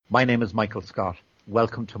My name is Michael Scott.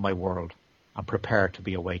 Welcome to my world, and prepare to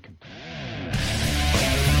be awakened.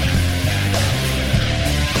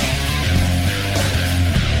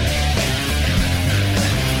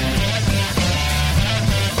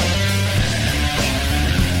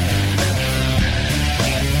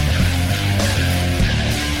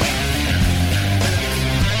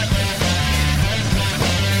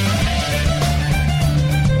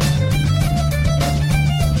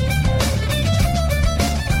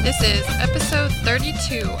 This is episode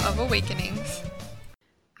 32 of Awakenings.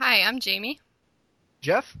 Hi, I'm Jamie.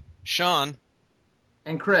 Jeff? Sean.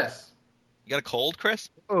 And Chris. You got a cold, Chris?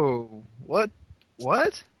 Oh, what?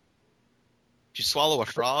 What? Did you swallow a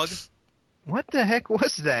frog? What the heck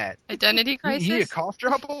was that? Identity crisis? You a cough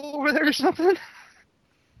drop over there or something?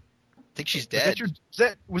 I think she's dead.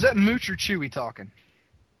 Was that Mooch or Chewy talking?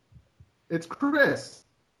 It's Chris.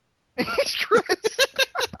 It's Chris.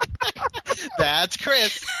 That's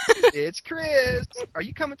Chris. It's Chris. Are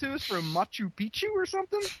you coming to us from Machu Picchu or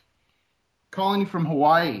something? Calling you from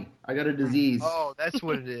Hawaii. I got a disease. Oh, that's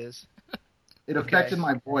what it is. It affected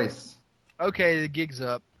my voice. Okay, the gig's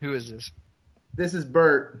up. Who is this? This is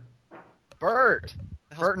Bert. Bert.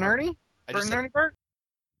 Bert and Ernie? I Bert just and said- Ernie, Bert?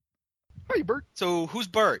 Hey, Bert. So who's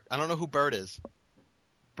Bert? I don't know who Bert is.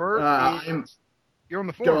 Bert, I'm- you're on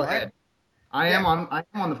the forum, Go right? ahead. I am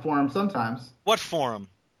on the forum sometimes. What forum?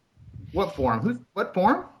 What forum? What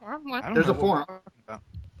forum? What? I don't There's know a what forum. we're talking about.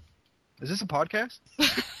 Is this a podcast?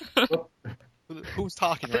 Who's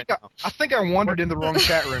talking right now? I think I wandered in the wrong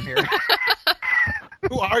chat room here.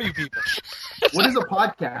 Who are you people? What is a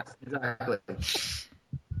podcast exactly?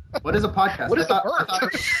 What is a podcast? What is I a Bert?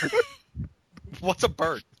 thought- What's a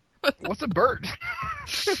Bert? What's a Bert?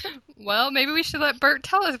 Well, maybe we should let Bert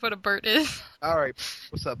tell us what a Bert is. All right.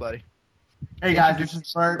 What's up, buddy? Hey guys, this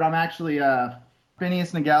is Bert. I'm actually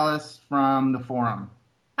Phineas Nogales from the forum.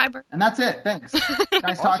 Hi, Bert. And that's it. Thanks.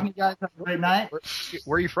 Nice talking to you guys. Have a great night.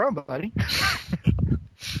 Where are you from, buddy?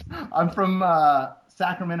 I'm from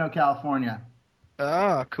Sacramento, California.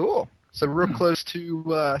 Ah, cool. So real close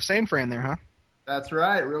to San Fran there, huh? That's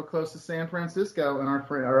right, real close to San Francisco, and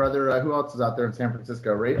our other who else is out there in San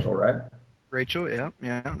Francisco? Rachel, right? Rachel,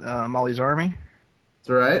 yeah. Molly's Army. That's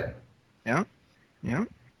right. Yeah. Yeah,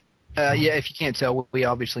 if you can't tell, we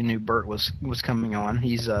obviously knew Bert was coming on.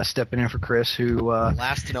 He's stepping in for Chris, who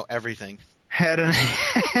Last to know everything. had an...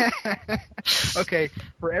 Okay,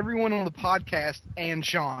 for everyone on the podcast and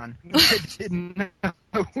Sean that didn't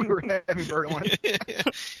know we were having Bert on.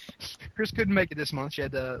 Chris couldn't make it this month. She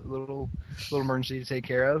had a little emergency to take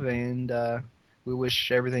care of, and we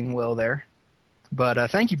wish everything well there. But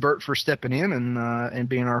thank you, Bert, for stepping in and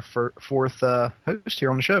being our fourth host here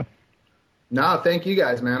on the show. No, thank you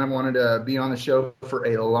guys, man. I wanted to be on the show for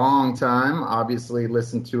a long time. Obviously,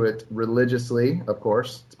 listen to it religiously, of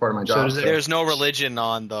course. It's part of my So job. does it- There's no religion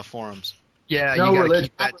on the forums. Yeah, No you got to religion.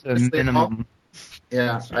 keep that to a Obviously, minimum.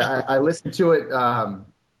 Yeah, I listen to it.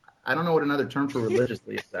 I don't know what another term for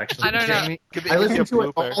religiously is, actually. I don't know. Jamie, I listen to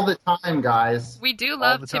it all the time, guys. We do All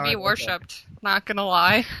love the to be time, okay. worshipped, not gonna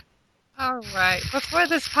lie. All right, before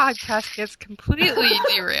this podcast gets completely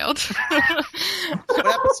derailed, What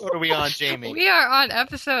episode are we on, Jamie? we are on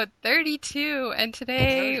episode 32, and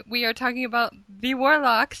today we are talking about the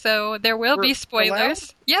Warlock, so there will be We're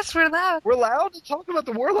spoilers. Yes, we're loud. We're allowed to talk about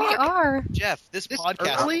the We Warlock? are. Jeff, this This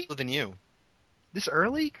podcast early? is older than you. This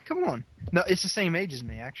early? Come on. No, it's the same age as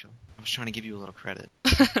me, actually. I was trying to give you a little credit.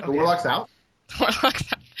 The Warlock's out? Warlock.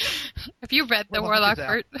 Have you read the Warlock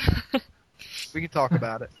Warlock, is Bert? We can talk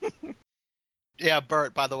about it. Yeah,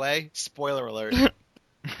 Bert, by the way, spoiler alert.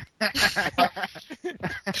 I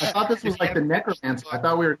thought this was like the Necromancer. I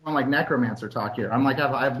thought we were going like Necromancer talk here. I'm like,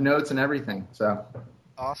 I have notes and everything, so.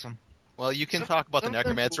 Awesome. Well, you can talk about the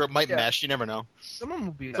Necromancer. It might Yeah. mesh. You never know. Someone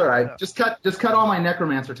will be. It's all right. Just cut all my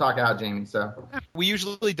Necromancer talk out, Jamie, so. We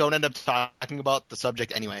usually don't end up talking about the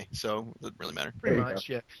subject anyway, so it doesn't really matter. Pretty There you much,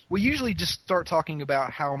 yeah. We usually just start talking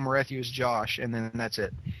about how Marethu is Josh, and then that's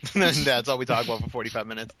it. That's all we talk about for 45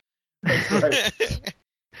 minutes. Right.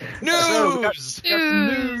 News!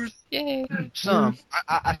 News. Yay. Some.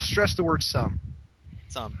 I stress the word some.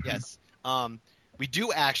 Yes. We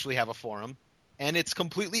do actually have a forum, and it's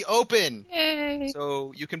completely open. Yay.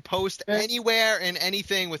 So you can post anywhere and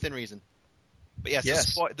anything within reason. But yes,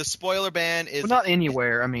 Yes. The spoiler ban is... Well, not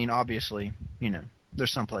anywhere. I mean, obviously,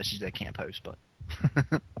 there's some places that can't post, but.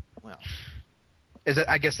 Well.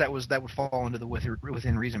 I guess that would fall into the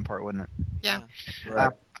within reason part, wouldn't it? Yeah.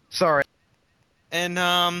 Right. Sorry. And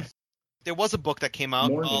there was a book that came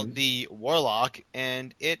out More called news. The Warlock,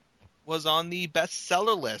 and it was on the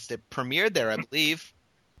bestseller list. It premiered there, I believe.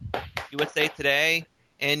 USA Today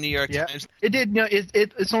and New York Yeah. Times. It did. No,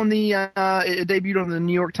 it's on the. It debuted on the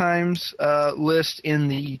New York Times list in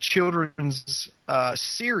the children's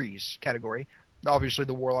series category. Obviously,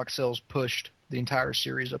 the Warlock sales pushed the entire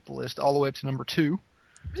series up the list all the way up to number 2,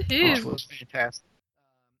 which Woohoo. was fantastic.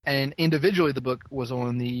 And individually, the book was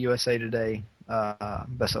on the USA Today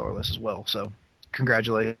bestseller list as well. So,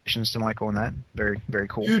 congratulations to Michael on that. Very, very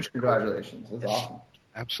cool. Huge congratulations. That's awesome.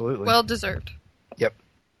 Absolutely. Well deserved.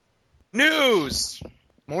 News.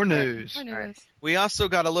 more news. More news. We also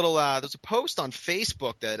got a little. There's a post on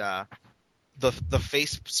Facebook that the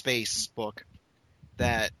Face Space book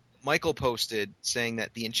that Michael posted saying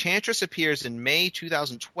that the Enchantress appears in May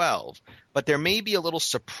 2012, but there may be a little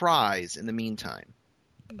surprise in the meantime,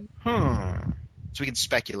 so we can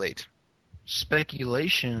speculate.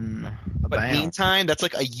 Speculation But about. meantime, that's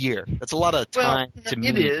like a year. That's a lot of time to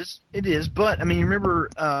meet. It is. But I mean, remember,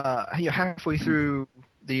 halfway through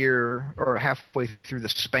the year, or halfway through the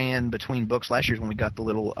span between books last year, is when we got the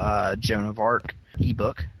little Joan of Arc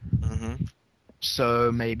ebook. Mm-hmm.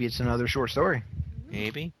 So maybe it's another short story.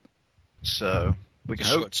 Maybe So we a can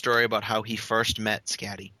hope. short story about how he first met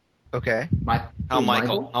Scatty. Okay. How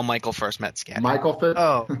Michael first met Scatty. Michael Fitz.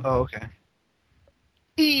 Oh, okay.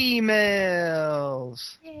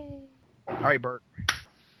 Emails. Yay. All right, Bert.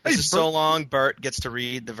 This Hey, is so long. Bert gets to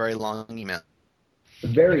read the very long email.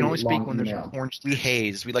 Very You can only speak long when there's email. an orange. We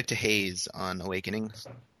haze. We like to haze on Awakening.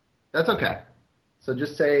 That's okay. So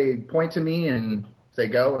just point to me and say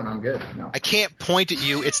go, and I'm good. No. I can't point at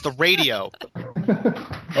you. It's the radio.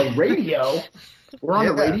 A radio? We're on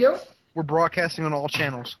the Yeah. radio? We're broadcasting on all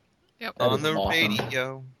channels. Yep. That On is the awesome.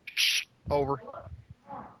 radio. Shh. Over.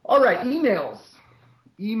 All right, emails.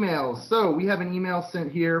 So we have an email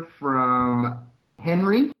sent here from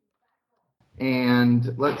Henry.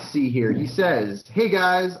 And let's see here. He says, "Hey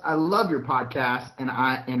guys, I love your podcast, and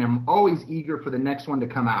I'm always eager for the next one to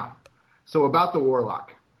come out. So about the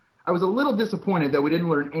Warlock. I was a little disappointed that we didn't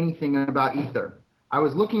learn anything about Ether. I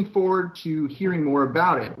was looking forward to hearing more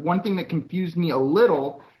about it. One thing that confused me a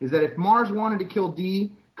little is that if Mars wanted to kill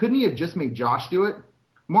Dee, couldn't he have just made Josh do it?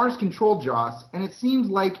 Mars controlled Josh, and it seems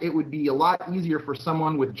like it would be a lot easier for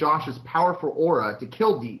someone with Josh's powerful aura to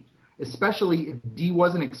kill Dee, especially if Dee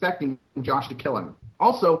wasn't expecting Josh to kill him.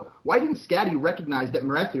 Also, why didn't Scatty recognize that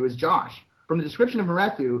Merethu is Josh? From the description of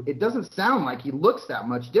Merethu, it doesn't sound like he looks that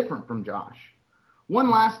much different from Josh. One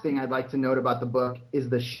last thing I'd like to note about the book is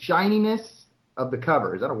the shininess of the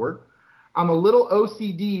cover. Is that a word? I'm a little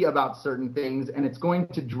OCD about certain things, and it's going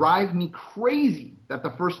to drive me crazy that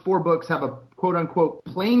the first 4 books have a quote-unquote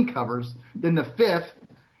plain covers, then the 5th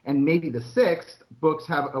and maybe the 6th books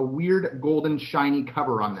have a weird golden shiny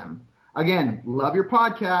cover on them. Again, love your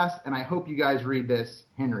podcast, and I hope you guys read this.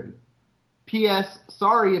 Henry. P.S.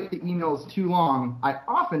 Sorry if the email is too long. I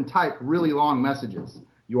often type really long messages.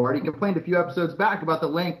 You already complained a few episodes back about the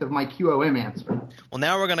length of my QOM answer. Well,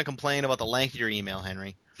 now we're going to complain about the length of your email,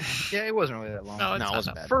 Henry. Yeah, it wasn't really that long. No, it's No, it not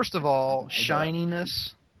wasn't that bad. First of all,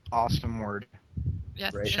 shininess, awesome word.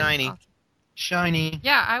 Yes, Right. it is Shiny. awesome. Shiny,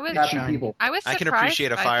 Yeah, I was. Happy Shiny. people. I was. I can surprised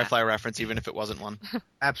appreciate a by Firefly reference even if it wasn't one.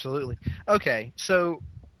 absolutely. Okay, so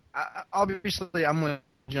obviously I'm going to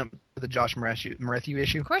jump to the Josh Merethu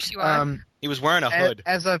issue. Of course you are. He was wearing a hood.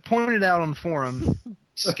 As I pointed out on the forum,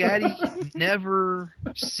 Scatty never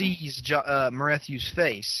sees Merethu's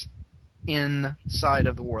face inside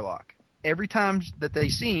of the Warlock. Every time that they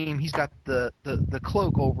see him, he's got the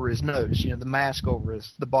cloak over his nose, the mask over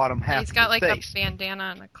the bottom half He's got of like his a face.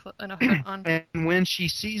 bandana and a hood on. And when she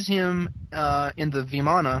sees him in the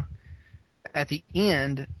Vimana, at the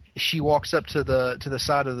end, she walks up to the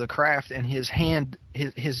side of the craft, and his hand,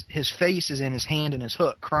 his face is in his hand and his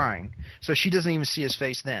hook, crying. So she doesn't even see his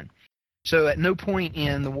face then. So at no point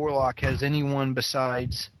in the Warlock has anyone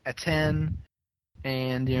besides Aten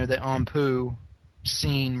and the Anpu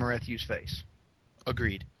seen Merethu's face.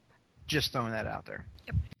 Agreed. Just throwing that out there.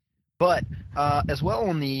 Yep. But as well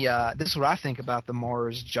on the this is what I think about the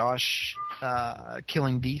Mars Josh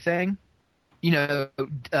killing Dee thing.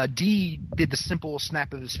 Dee did the simple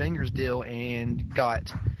snap of his fingers deal and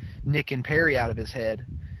got Nick and Perry out of his head.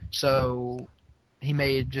 So he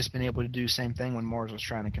may have just been able to do the same thing when Mars was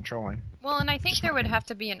trying to control him. Well, and I think there would have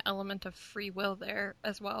to be an element of free will there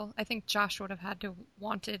as well. I think Josh would have had to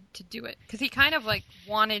wanted to do it because he kind of like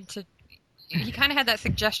wanted to. He kind of had that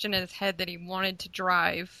suggestion in his head that he wanted to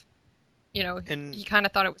drive. And- he kind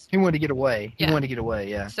of thought it was. He wanted to get away. Yeah. He wanted to get away,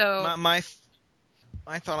 yeah. So My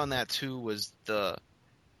thought on that too was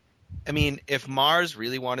if Mars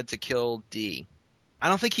really wanted to kill Dee, I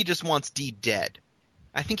don't think he just wants Dee dead.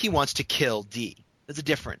 I think he wants to kill Dee. There's a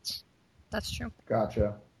difference. that's true.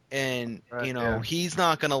 Gotcha. And, Yeah. he's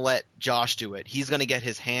not going to let Josh do it. He's going to get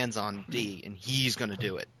his hands on D, and he's going to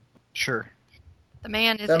do it. Sure. The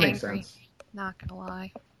man is That makes angry. sense. Not gonna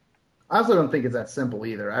lie. I also don't think it's that simple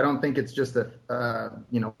either. I don't think it's just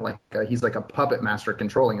he's like a puppet master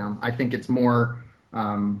controlling him. I think it's more,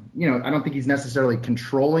 I don't think he's necessarily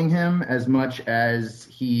controlling him as much as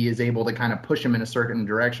he is able to kind of push him in a certain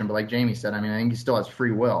direction. But like Jamie said, I think he still has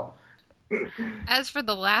free will. As for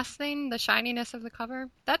the last thing, the shininess of the cover,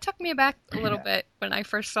 that took me back a little bit when I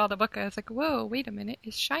first saw the book. I was like, whoa, wait a minute,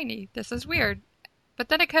 it's shiny. This is weird. But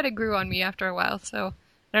then it kind of grew on me after a while, so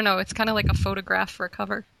I don't know, it's kind of like a photograph for a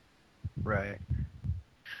cover. Right.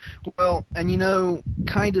 Well, and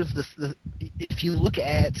kind of if you look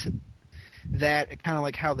at that, kind of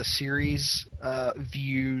like how the series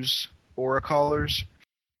views Aura colors,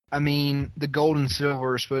 the gold and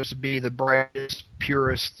silver are supposed to be the brightest,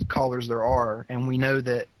 purest colors there are, and we know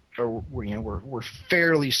that, or we're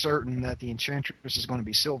fairly certain that the Enchantress is going to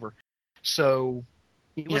be silver. So,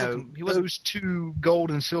 those two,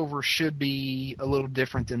 gold and silver, should be a little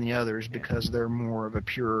different than the others because they're more of a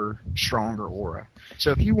pure, stronger aura.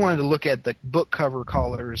 So if you wanted to look at the book cover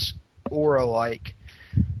colors aura-like,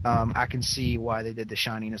 I can see why they did the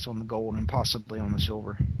shininess on the gold and possibly on the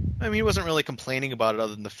silver. He wasn't really complaining about it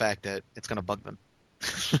other than the fact that it's going to bug them.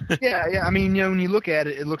 Yeah. When you look at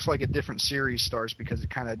it, it looks like a different series starts because it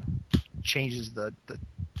kind of changes the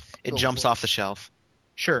It jumps off the shelf.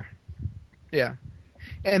 Sure. Yeah.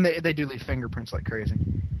 And they do leave fingerprints like crazy.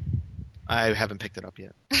 I haven't picked it up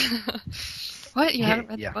yet. What? You haven't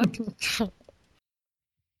read Yeah. the book?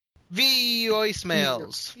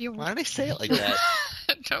 Voicemails. Why did I say it like that?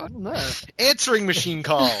 I don't know. Answering machine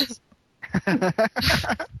calls.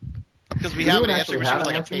 Because we have an answering machine,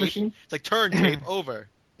 like a tape. It's like turn tape over.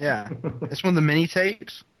 Yeah. It's one of the mini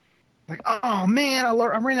tapes. Like, oh man, I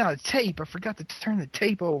ran out of tape. I forgot to turn the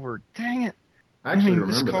tape over. Dang it. I actually This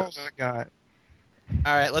remember calls that. I got.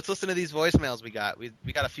 All right, let's listen to these voicemails we got. We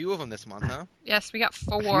got a few of them this month, huh? Yes, we got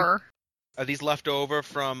 4. Are these left over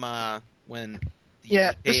from when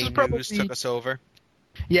the this is news probably took us over?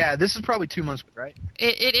 Yeah, this is probably 2 months, right?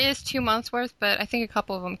 It is 2 months worth, but I think a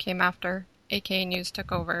couple of them came after AK News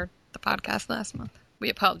took over the podcast last month. We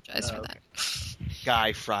apologize for that.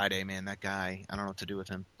 Guy Friday, man, that guy. I don't know what to do with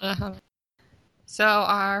him. Uh-huh. So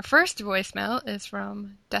our first voicemail is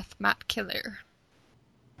from Death Matt Killer.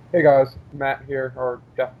 Hey guys, Matt here, or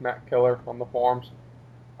Death Matt Killer on the forums.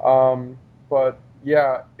 But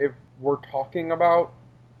yeah, if we're talking about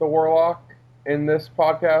the Warlock in this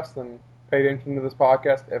podcast, then pay attention to this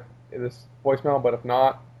podcast, if this voicemail, but if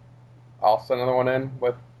not, I'll send another one in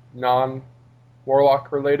with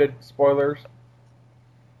non-Warlock related spoilers.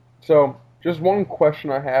 So, just one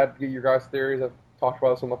question I had to get your guys' theories, I've talked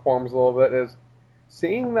about this on the forums a little bit, is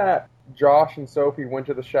seeing that Josh and Sophie went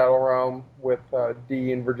to the Shadow Realm with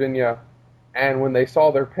Dee and Virginia, and when they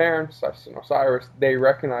saw their parents, Isis and Osiris, they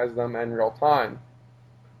recognized them in real time.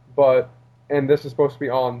 And this is supposed to be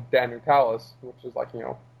on Danu Talis, which is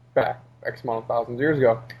back X amount of thousands of years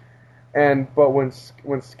ago. But when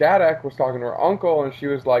Skadak was talking to her uncle, and she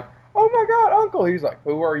was like, "Oh my God, uncle!" He's like,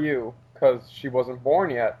 "Who are you?" Because she wasn't born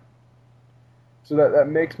yet. So that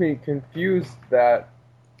makes me confused. That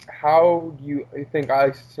how do you think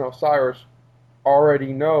Isis and Osiris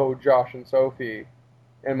already know Josh and Sophie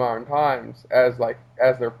in modern times as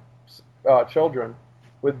their children?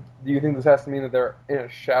 Do you think this has to mean that they're in a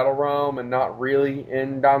Shadow Realm and not really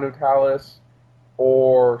in Danu Talis,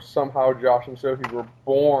 or somehow Josh and Sophie were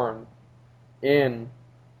born in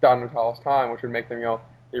Danu Talis time, which would make them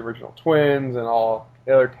the original twins and all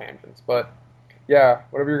the other tangents? But yeah,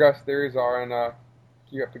 whatever your guys' theories are, and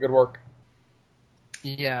keep up the good work.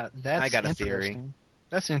 Yeah, that's I got a interesting. theory.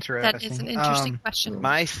 That's interesting. That is an interesting question.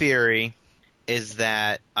 My theory is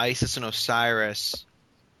that Isis and Osiris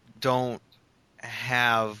don't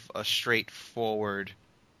have a straightforward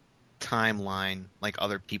timeline like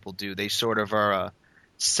other people do. They sort of are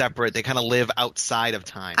separate. They kind of live outside of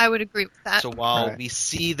time. I would agree with that. So while we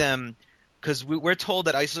see them, because we're told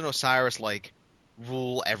that Isis and Osiris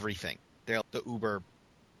rule everything. They're the uber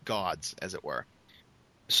gods, as it were.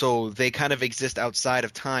 So they kind of exist outside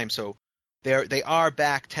of time. So they are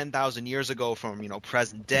back 10,000 years ago from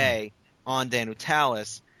present day on Danu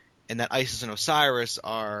Talis, and that Isis and Osiris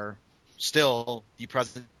are still the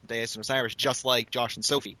present day Isis and Osiris, just like Josh and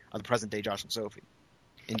Sophie are the present day Josh and Sophie.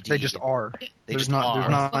 Indeed. They just are. They There's just not. are. There's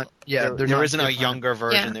not. Yeah. There isn't a younger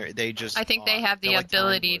version. Yeah. They just. I think are. they have the They're like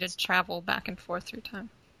ability Time to travel back and forth through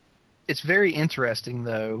time. It's very interesting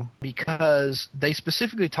though, because they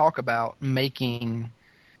specifically talk about making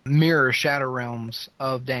mirror Shadow Realms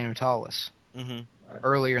of Danu Talis. Mm-hmm.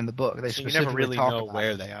 earlier in the book. They So you specifically never really talk know about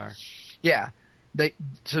where it. they are. Yeah, they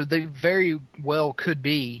very well could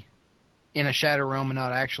be in a Shadow Realm and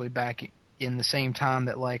not actually back in the same time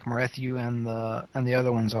that like Merethu and the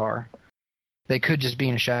other ones are. They could just be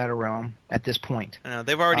in a Shadow Realm at this point.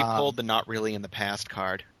 They've already pulled the not really in the past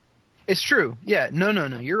card. It's true. Yeah, no,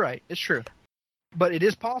 you're right. It's true. But it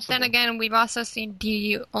is possible. Then again, we've also seen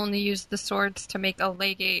D only use the swords to make a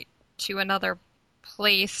legate to another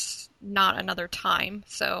place, not another time.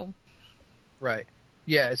 So, right.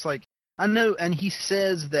 Yeah, it's like, I know, and he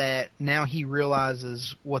says that now he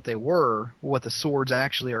realizes what they were, what the swords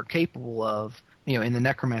actually are capable of, in the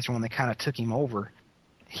Necromancer when they kind of took him over.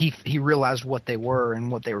 He realized what they were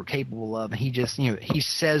and what they were capable of, and he just, he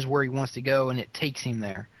says where he wants to go, and it takes him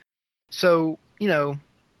there. So,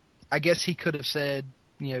 I guess he could have said,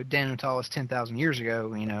 Dan Natalis 10,000 years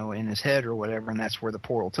ago, in his head or whatever, and that's where the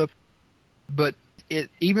portal took. But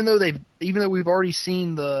even though we've already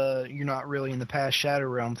seen the you're not really in the past Shadow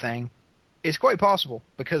Realm thing, it's quite possible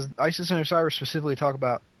because Isis and Osiris specifically talk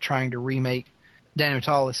about trying to remake Dan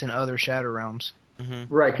Natalis in other Shadow Realms.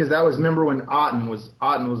 Mm-hmm. Right, because that was, remember when Aten was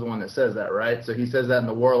the one that says that, right? So he says that in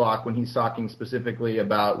the Warlock when he's talking specifically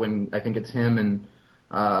about when I think it's him and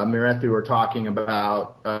Merethu are talking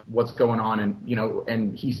about what's going on,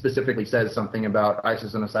 and he specifically says something about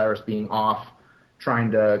Isis and Osiris being off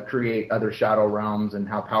trying to create other Shadow Realms and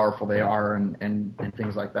how powerful they are and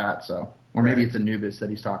things like that. So, or maybe it's Anubis that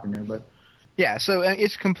he's talking to, but yeah. So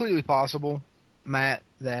it's completely possible, Matt,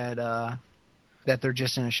 that they're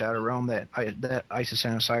just in a Shadow Realm that Isis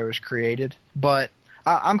and Osiris created. But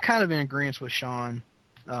I'm kind of in agreement with Sean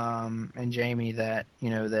and Jamie that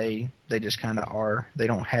they just kind of are. They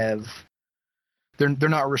don't have. They're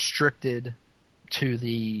not restricted to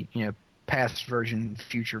the past version,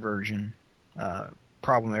 future version.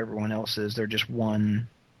 Problem everyone else is. They're just one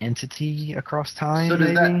entity across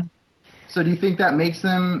time. So do you think that makes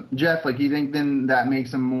them, Jeff? Like, do you think then that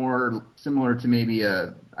makes them more similar to maybe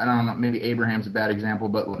I don't know, maybe Abraham's a bad example,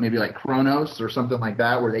 but maybe like Kronos or something like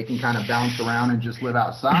that, where they can kind of bounce around and just live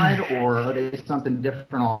outside, or are they something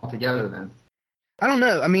different altogether then? I don't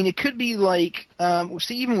know. I mean, it could be like,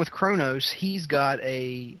 see, even with Kronos, he's got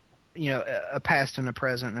a past and a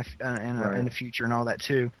present and a future and all that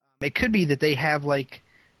too. It could be that they have like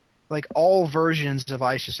all versions of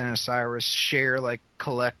Isis and Osiris share like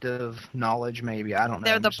collective knowledge. Maybe, I don't know.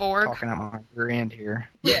 They're the I'm just Borg. talking out my rear end here.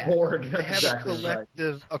 Yeah, Borg. They have Exactly a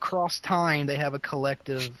collective across time. They have a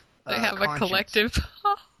collective. they have conscience. a collective.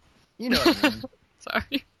 You know what I mean?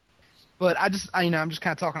 Sorry. But I'm just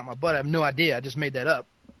kind of talking out my butt. I have no idea. I just made that up.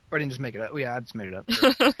 Or I didn't just make it up. Yeah, I just made it up.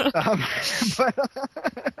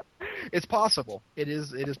 But it's possible. It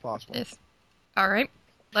is possible. Yes. All right.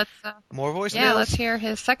 Let's. More voicemails? Yeah, let's hear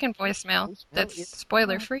his second voicemail. That's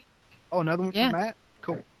spoiler free. Oh, another one Yeah. from Matt?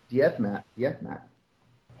 Cool. Yes, Matt.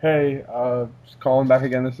 Hey, just calling back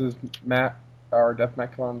again. This is Matt, our Death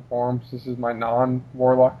Matt Killer on the forums. This is my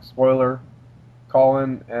non-Warlock spoiler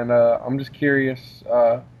call-in, and I'm just curious.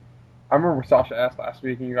 I remember Sasha asked last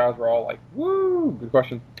week, and you guys were all like, "Woo, good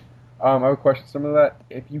question." I have a question. Some of that,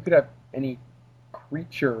 if you could have any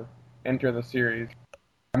creature enter the series,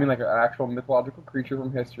 I mean, like an actual mythological creature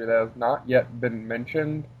from history that has not yet been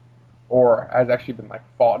mentioned or has actually been like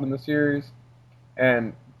fought in the series,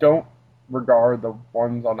 and don't regard the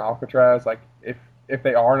ones on Alcatraz. Like, if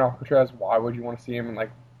they are in Alcatraz, why would you want to see them? And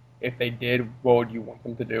like, if they did, what would you want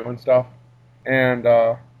them to do and stuff? And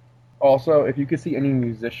also, if you could see any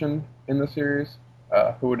musician in the series,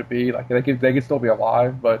 who would it be? Like, they could still be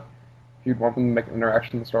alive, but if you'd want them to make an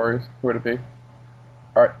interaction in the stories, who would it be?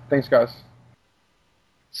 All right, thanks, guys.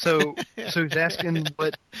 So he's asking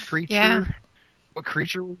what creature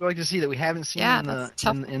we'd like to see that we haven't seen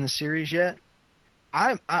in the series yet.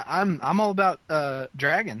 I'm all about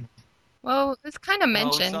dragon. Well, it's kind of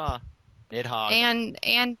mentioned. Nidhogg.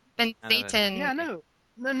 And Ben Satan. Yeah, no,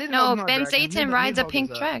 No, Ben Satan rides a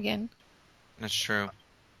pink dragon. That's true.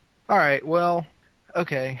 All right, well,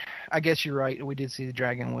 okay. I guess you're right. We did see the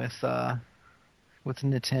dragon with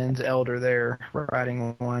Nitin's elder there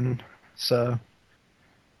riding one. So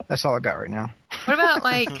that's all I got right now. What about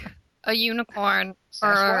like a unicorn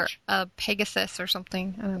or Sasquatch? a Pegasus or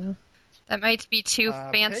something? I don't know. That might be too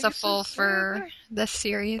fanciful Pegasus? for this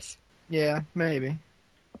series. Yeah, maybe.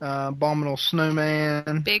 Abominable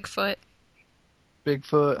Snowman, Bigfoot.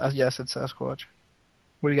 Bigfoot. Yes, it's Sasquatch.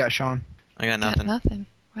 What do you got, Sean? I got Got nothing. nothing.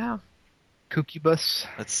 Wow. Kooky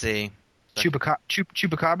Let's see.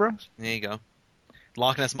 Chupacabra? There you go.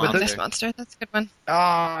 Loch Ness But Monster. This monster. That's a good one.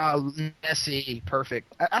 Ah, Nessie,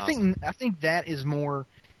 perfect. I think that is more.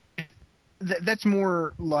 That's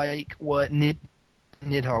more like what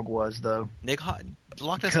Nidhogg was, though. The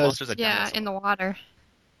Loch Ness Because- Monster's a Yeah, dinosaur. in the water.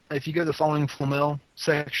 If you go to the following Flamel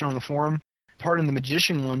section on the forum, part in the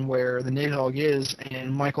Magician one where the Nidhogg is,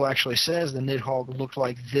 and Michael actually says the Nidhogg looked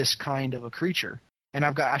like this kind of a creature. And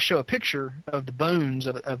I show a picture of the bones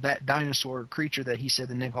of that dinosaur creature that he said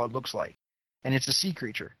the Nidhogg looks like. And it's a sea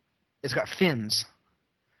creature. It's got fins.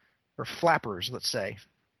 Or flappers, let's say.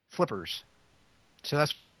 Flippers. So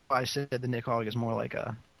that's why I said the Nidhogg is more like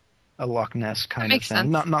a Loch Ness kind of makes thing. sense.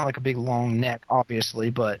 Not like a big long neck, obviously,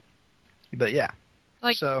 but yeah.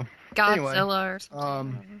 Like so Godzilla or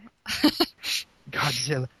something.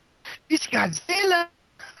 Godzilla. It's Godzilla.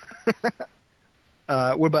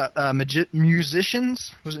 What about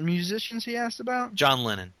musicians? Was it musicians he asked about? John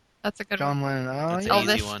Lennon. That's a good John one. Lennon. Oh, That's yeah. an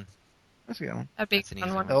easy Elvis. one. That's a good one. That'd be That's an a fun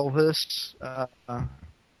easy one. one. Elvis.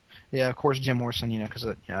 Yeah, of course, Jim Morrison. Because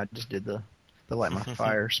I just did the Light My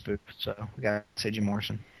Fire spoof, so we got to say Jim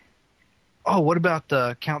Morrison. Oh, what about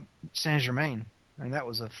Count Saint Germain? I mean, that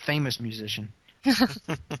was a famous musician.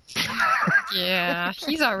 Yeah,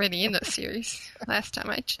 he's already in the series. Last time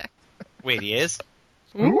I checked. Wait, he is?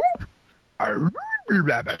 Let's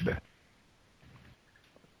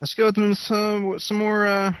go with some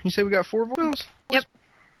more. You say we got 4 voicemails?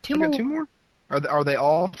 Two We more. got 2 more? Are they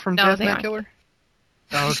all from No, Death they Night aren't. Killer?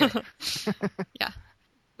 Oh, okay.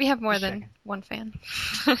 We have more Just than checking. one fan.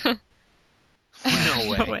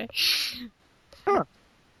 No way.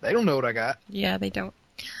 They don't know what I got. Yeah, they don't.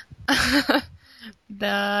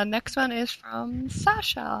 The next one is from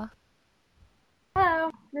Sasha.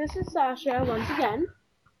 Hello, this is Sasha once again.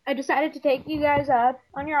 I decided to take you guys up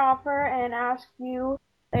on your offer and ask you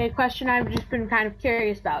a question I've just been kind of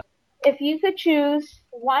curious about. If you could choose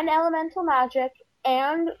one elemental magic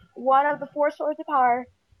and one of the 4 swords of power,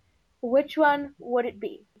 which one would it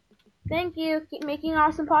be? Thank you. Keep making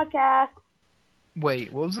awesome podcasts.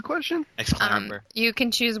 Wait, what was the question? Excalibur. You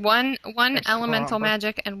can choose one elemental Excalibur.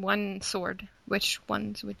 magic and one sword. Which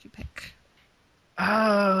ones would you pick?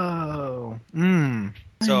 Oh.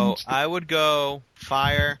 So I would go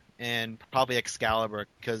fire and probably Excalibur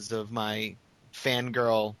because of my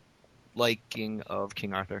fangirl liking of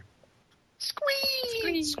King Arthur.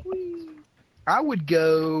 Squeeze!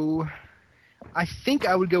 I think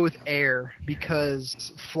I would go with air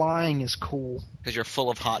because flying is cool Because you're full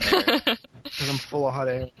of hot air. because I'm full of hot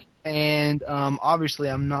air. And obviously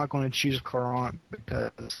I'm not going to choose Clarant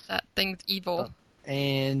because That thing's evil.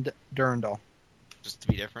 and Durandal. Just to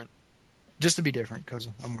be different. Just to be different because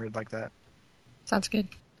I'm weird like that. Sounds good.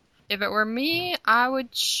 If it were me, I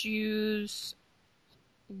would choose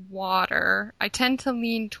water. I tend to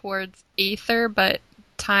lean towards aether, but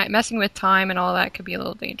messing with time and all that could be a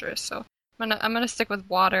little dangerous. So I'm gonna stick with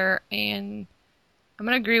water, and I'm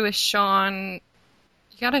gonna agree with Sean.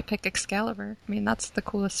 You gotta pick Excalibur. I mean, that's the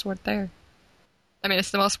coolest sword there. I mean, it's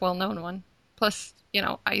the most well-known one. Plus,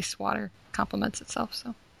 ice water complements itself.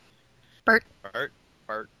 So, Bert. Bart.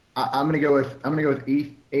 I'm gonna go with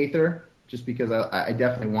Aether, just because I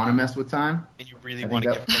definitely want to mess with time. And you really I want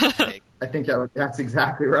to think give him a cake. I think that's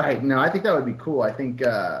exactly right. No, I think that would be cool. I think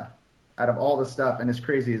out of all the stuff, and as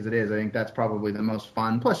crazy as it is, I think that's probably the most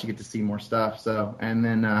fun. Plus, you get to see more stuff. So, and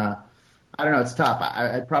then I don't know, it's tough.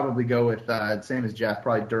 I'd probably go with same as Jeff,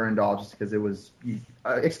 probably Durandal, just because it was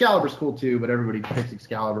Excalibur's cool too, but everybody picks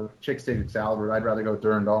Excalibur. Chicks take Excalibur. I'd rather go with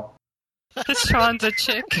Durandal. Sean's a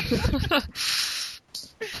chick.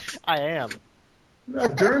 I am.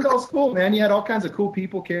 Durandal's cool, man. You had all kinds of cool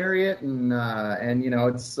people carry it, and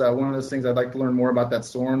it's one of those things I'd like to learn more about that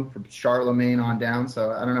sword from Charlemagne on down.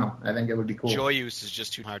 So I don't know. I think it would be cool. Joyous is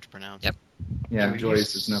just too hard to pronounce. Yep. Yeah,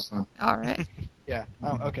 Joyous is no fun. All right. Yeah.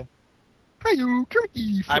 Oh, okay.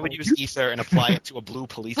 I would use ether and apply it to a blue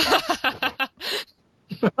police officer.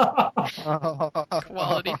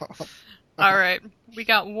 Quality. All right. We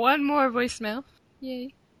got one more voicemail.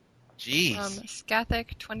 Yay. Jeez.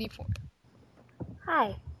 Skathik24.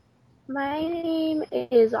 Hi, my name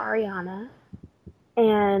is Ariana,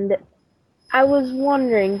 and I was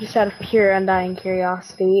wondering, just out of pure undying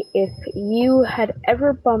curiosity, if you had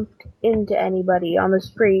ever bumped into anybody on the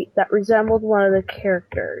street that resembled one of the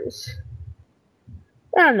characters.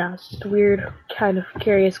 I don't know, it's just a weird, kind of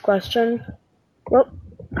curious question. Well,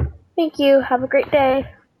 thank you, have a great day.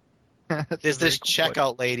 There's this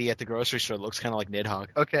checkout lady at the grocery store that looks kind of like Nidhogg.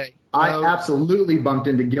 Okay. I absolutely bumped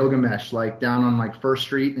into Gilgamesh, down on 1st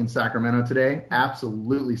Street in Sacramento today.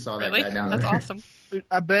 Absolutely saw that Really? guy down That's there. awesome.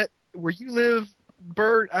 I bet where you live,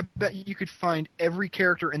 Bert, I bet you could find every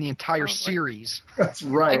character in the entire Oh, boy. series. That's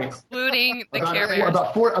right. Including the About, Care Bears.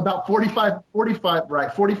 about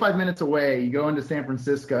 45 minutes away, you go into San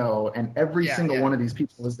Francisco, and every Yeah, single yeah. one of these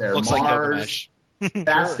people is there. Looks like Mars, Gilgamesh.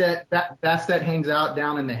 Bastet hangs out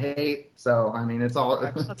down in the hay, so I mean it's all.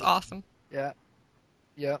 That's awesome. Yeah.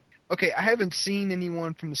 Okay, I haven't seen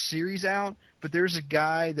anyone from the series out, but there's a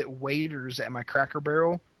guy that waiters at my Cracker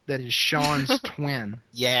Barrel that is Sean's twin.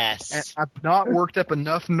 Yes. And I've not worked up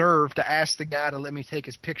enough nerve to ask the guy to let me take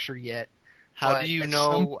his picture yet. How But do you at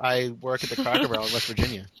know I work at the Cracker Barrel in West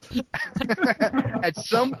Virginia? At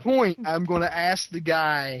some point, I'm going to ask the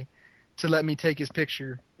guy to let me take his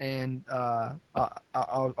picture, and I'll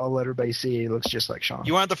let everybody see he looks just like Sean.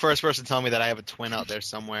 You aren't the first person to tell me that I have a twin out there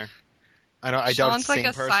somewhere. I doubt it's Sean's the like same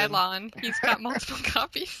a person. Cylon. He's got multiple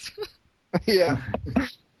copies. Yeah.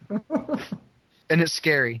 And it's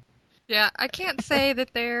scary. Yeah, I can't say that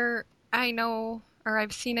I know or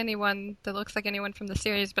I've seen anyone that looks like anyone from the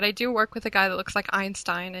series, but I do work with a guy that looks like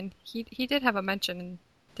Einstein, and he did have a mention,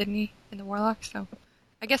 didn't he, in the Warlock? So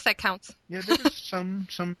I guess that counts. Yeah, there's some.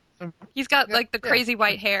 He's got like the Yeah. crazy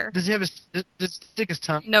white hair. Does he have does he stick his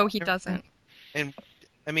tongue? No, he doesn't. And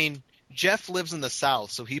I mean, Jeff lives in the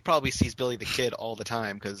South, so he probably sees Billy the Kid all the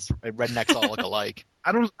time because rednecks all look alike.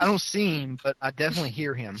 I don't see him, but I definitely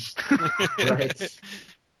hear him. Right.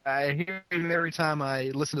 I hear him every time I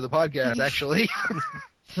listen to the podcast. Actually,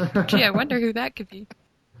 Gee, I wonder who that could be.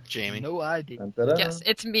 Jamie, no idea. Dun-dun-dun. Yes,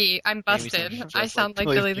 it's me. I'm Jamie sounds busted. just I sound like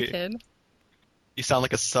Billy the Kid. Kid. You sound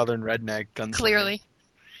like a Southern redneck gunslinger. Clearly.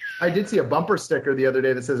 I did see a bumper sticker the other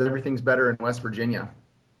day that says everything's better in West Virginia.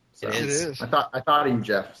 So It It is. is. I thought of you,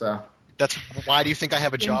 Jeff. So That's why do you think I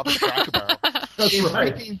have a job at the Cracker Barrel? that's In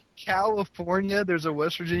right. freaking California, there's a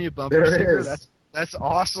West Virginia bumper There sticker. is. That's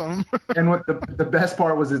awesome. And what the best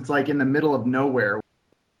part was, it's like in the middle of nowhere.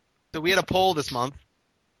 So we had a poll this month,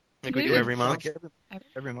 like we do every month.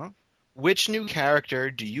 Every month. Which new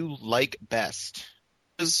character do you like best?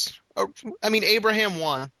 I mean, Abraham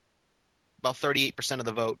won about 38% of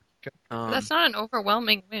the vote. That's not an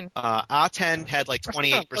overwhelming win. A10 had like That's not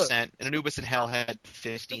 28%, and Anubis in Hell had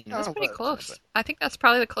 15. That's Oh, pretty but- close. I think that's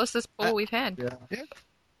probably the closest poll we've had. Yeah.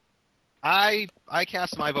 I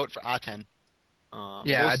cast my vote for A10.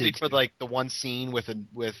 Yeah, I mostly did for too. like the one scene with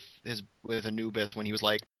Anubis when he was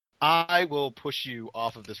like, "I will push you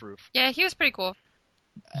off of this roof." Yeah, he was pretty cool.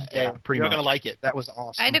 Yeah, pretty You're much. gonna like it. That was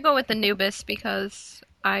awesome. I had to go with Anubis because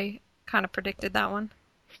I kind of predicted that one,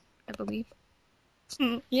 I believe.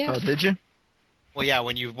 Yeah. Oh, did you? Well, yeah,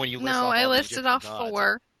 when you list No, off I all the listed Egyptian off gods,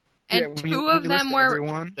 4, Yeah, and when you- two when of you them listed were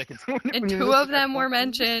everyone. that can- and When you 2 of listed them were everyone.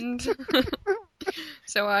 mentioned.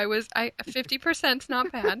 So 50%'s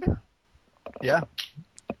not bad. Yeah.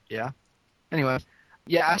 Anyway,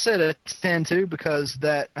 yeah, I said a 10 too because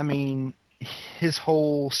his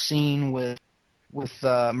whole scene with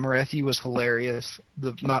Moretti was hilarious.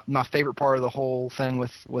 My favorite part of the whole thing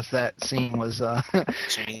with that scene was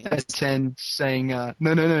A10 saying no.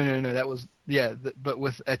 That was but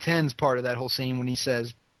with A10's part of that whole scene when he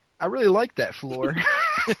says, "I really like that floor."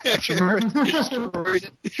 After Moretti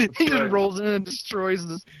destroyed it, he just rolls in and destroys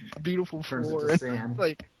this beautiful Turns floor. it And to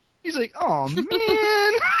sand. he's like, "Oh man,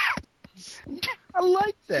 I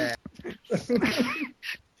like that."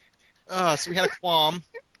 So we had a qualm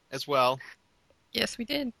as well. Yes, we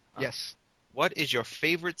did. Yes. What is your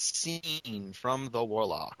favorite scene from The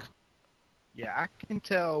Warlock? Yeah, I can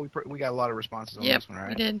tell we got a lot of responses on Yep, this one, we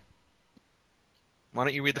right? did. Why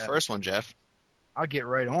don't you read the Yeah. first one, Jeff? I'll get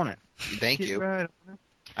right on it. Thank Get you. right on it.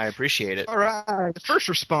 I appreciate it. All right. The first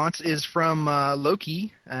response is from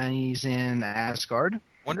Loki, and he's in Asgard.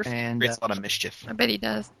 Wonder if he And, creates a lot of mischief. I bet he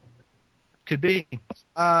does. Could be.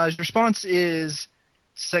 His response is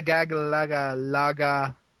Sagagalaga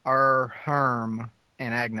Laga Arherm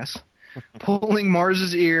and Agnes, pulling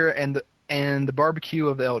Mars's ear and the barbecue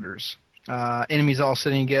of the elders. Enemies all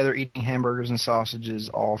sitting together, eating hamburgers and sausages,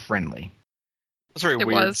 all friendly. That's a very It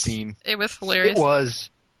weird was. scene. It was hilarious.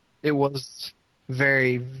 It was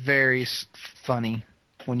very, very funny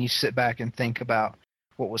when you sit back and think about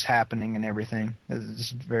what was happening and everything. It's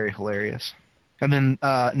very hilarious. And then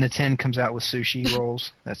Naten comes out with sushi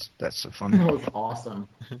rolls. That's so funny. That was awesome.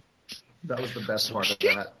 That was the best part of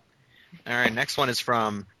that. All right, next one is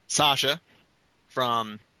from Sasha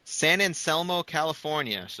from San Anselmo,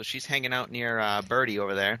 California. So she's hanging out near Birdie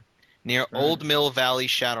over there, near Old Mill Valley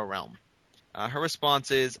Shadow Realm. Her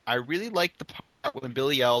response is, I really liked the part when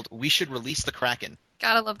Billy yelled, "We should release the Kraken,"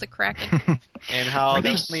 Gotta love the Kraken. and how they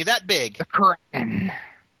Release. only that big. The Kraken.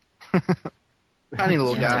 Tiny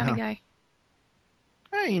little Yeah, guy. tiny huh? guy.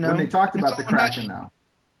 Hey, you know. When they talked about it's the all about Kraken, though,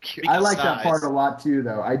 Big I like that size. part a lot too.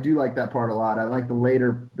 Though I do like that part a lot. I like the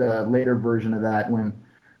later version of that when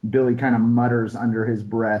Billy kind of mutters under his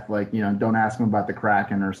breath, like, don't ask him about the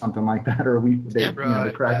Kraken or something like that, or the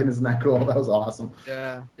Right, Kraken isn't that cool. That was awesome.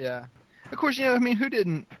 Yeah. Of course, I mean,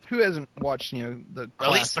 who hasn't watched, the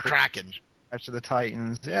Release the classic Kraken. Clash of the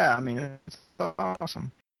Titans? Yeah, I mean, it's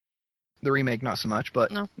awesome. The remake, not so much,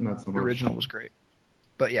 but No. Not so the much. original was great.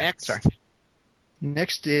 But yeah, Next. sorry.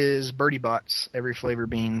 Next is Birdie Bots, every flavor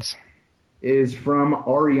beans. Is from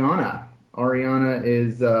Ariana. Ariana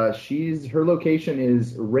is her location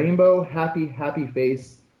is Rainbow Happy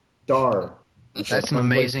Face Star. That's an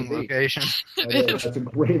amazing location. That's a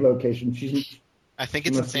great location. I think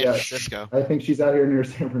it's in must San be out- Francisco. I think she's out here near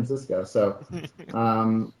San Francisco. So,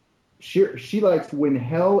 she likes when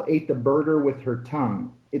hell ate the burger with her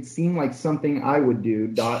tongue. It seemed like something I would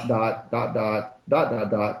do. ...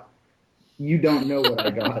 You don't know what I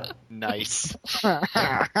got. Nice.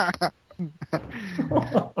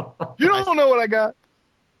 You don't know what I got.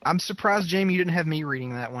 I'm surprised, Jamie, you didn't have me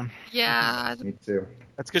reading that one. Yeah. Me too.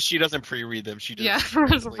 That's because she doesn't pre-read them. She just Yeah,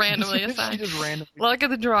 just randomly She assigned. just randomly. Luck of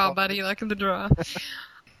the draw, buddy. Luck of the draw.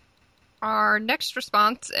 Our next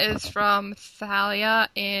response is from Thalia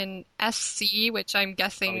in SC, which I'm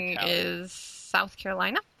guessing Probably is South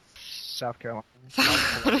Carolina. South Carolina.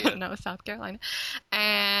 No, South Carolina.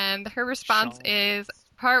 And her response Sean. is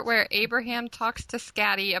part where Abraham talks to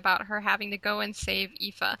Scatty about her having to go and save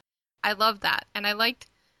Aoife. I love that. And I liked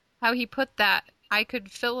how he put that. I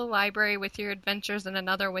could fill a library with your adventures and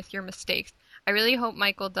another with your mistakes. I really hope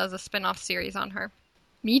Michael does a spin-off series on her.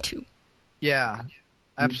 Me too. Yeah,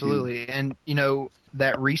 absolutely. And,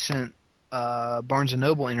 that recent Barnes &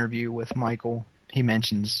 Noble interview with Michael, he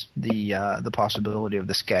mentions the possibility of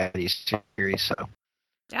the Scatty series. So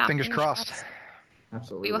Yeah. fingers crossed.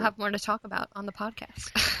 Absolutely. We will have more to talk about on the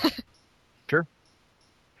podcast. Sure.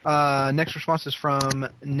 Next response is from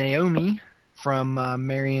Naomi from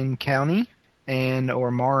Marion County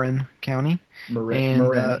or Marin County. Marin.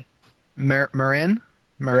 Marin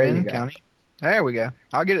you go. County. There we go.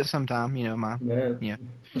 I'll get it sometime. Yeah. Yeah.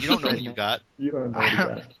 You don't know what you got. You don't know what you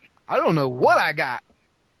got. I don't know what I got.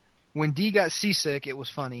 When D got seasick, it was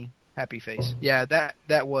funny. Happy face. Yeah,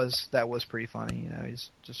 that was pretty funny. He's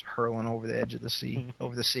just hurling over the edge of the sea, Yeah,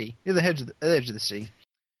 the edge of the sea.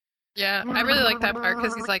 Yeah, I really like that part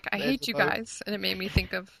because he's like, I There's hate the you boat. guys. And it made me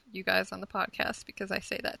think of you guys on the podcast because I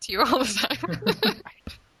say that to you all the time.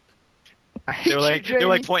 I hate They're like you, they're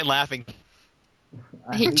like Jamie. point laughing.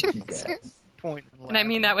 I hate you guys. Point And I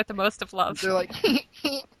mean that with the most of love. They're like,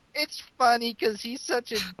 it's funny because he's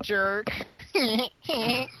such a jerk.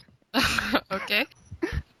 Okay.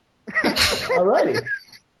 Alrighty.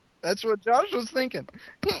 That's what Josh was thinking.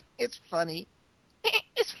 It's funny.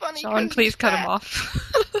 It's funny. Sean, 'cause please he's cut him fat. off.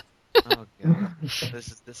 Oh god,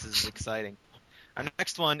 this is exciting. Our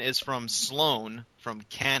next one is from Sloan from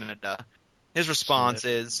Canada. His response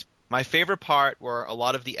is, "My favorite part were a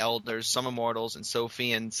lot of the elders, some immortals, and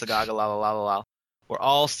Sophie and Sagaga la la la la la were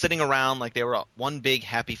all sitting around like they were one big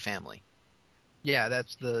happy family." Yeah,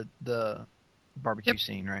 that's the barbecue Yep.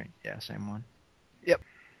 scene, right? Yeah, same one.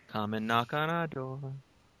 Come and knock on our door.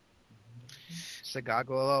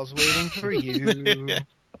 Sagagola's waiting for you.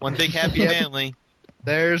 One big happy Yep. family.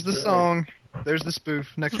 There's the song. There's the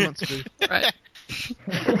spoof. Next month's spoof. Right.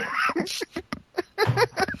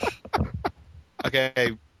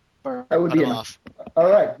 Okay, That would cut be him enough. off. All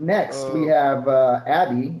right, next we have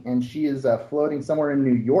Abby, and she is floating somewhere in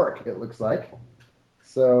New York, it looks like.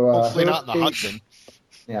 So Hopefully her not in the fate- Hudson.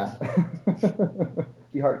 Yeah.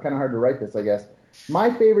 Kind of hard to write this, I guess.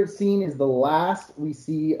 My favorite scene is the last we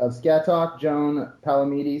see of Scatok, Joan,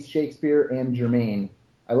 Palamedes, Shakespeare, and Germaine.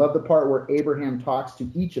 I love the part where Abraham talks to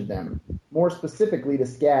each of them, more specifically to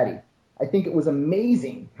Scatty. I think it was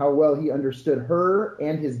amazing how well he understood her,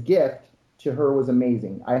 and his gift to her was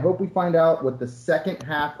amazing. I hope we find out what the second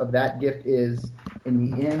half of that gift is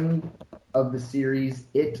in the end of the series.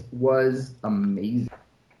 It was amazing.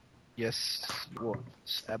 Yes, it was.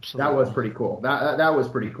 Absolutely. That was pretty cool. That was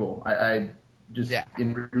pretty cool. I just Yeah.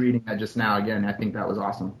 in reading that just now again, I think that was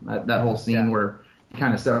awesome. That whole scene where he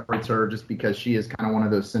kind of separates her just because she is kind of one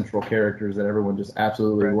of those central characters that everyone just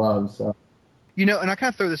absolutely Right. loves. So. And I kind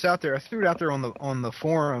of throw this out there. I threw it out there on the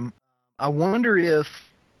forum. I wonder if,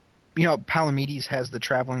 Palamedes has the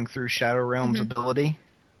traveling through Shadow Realms Mhm. ability.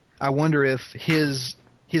 I wonder if his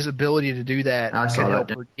ability to do that I saw that.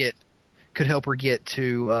 could help her get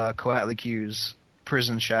to Coatlicus's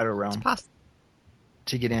prison Shadow Realm It's possible.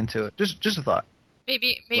 to get into it. Just a thought.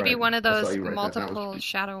 Maybe Right. one of I saw those you write that. That was multiple pretty-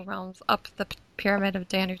 shadow realms up the pyramid of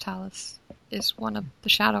Danutalis is one of the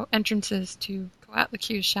shadow entrances to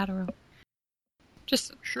Coatlicus's shadow realm.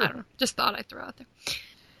 Just Sure. I don't know. Just thought I'd throw out there.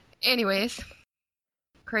 Anyways,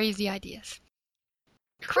 crazy ideas.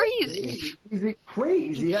 Crazy.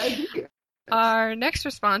 Crazy idea. Our next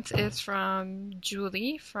response is from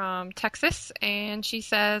Julie from Texas, and she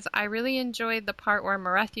says, I really enjoyed the part where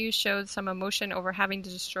Marathew showed some emotion over having to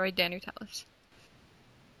destroy Danutelis.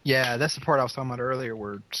 Yeah, that's the part I was talking about earlier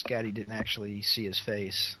where Scatty didn't actually see his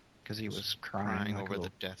face because he was crying like over a little,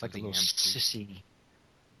 the death like of a the little Amphib. sissy.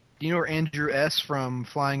 Do you know where Andrew S. from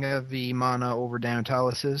Flying of the Mana over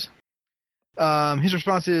Danutelis is? His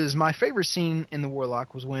response is, my favorite scene in The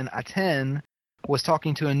Warlock was when Aten was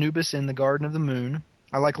talking to Anubis in the Garden of the Moon.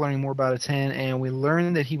 I like learning more about Aten, and we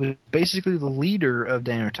learned that he was basically the leader of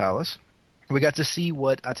Danutelis. We got to see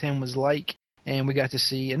what Aten was like, and we got to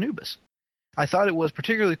see Anubis. I thought it was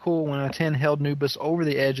particularly cool when Aten held Anubis over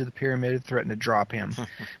the edge of the pyramid and threatened to drop him.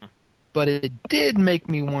 But it did make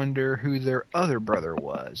me wonder who their other brother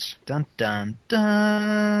was. Dun dun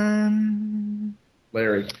dun.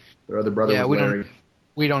 Larry. Their other brother Yeah, was Larry.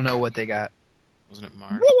 We don't know what they got. Wasn't it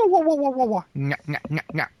Mars? Wah, wah, wah, wah, wah, wah. Nga, nga, nga,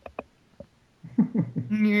 nga.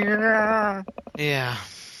 Yeah. Yeah.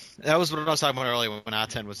 That was what I was talking about earlier when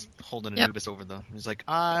Aten was holding Yep. Anubis over the... He's like,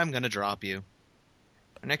 I'm going to drop you.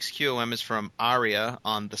 Our next QOM is from Aria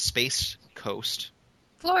on the Space Coast.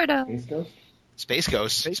 Florida. Space Ghost? Space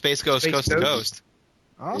Ghost. Space- Space Ghost, Space coast to Ghost? coast.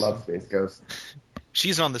 I Awesome. love Space Ghost.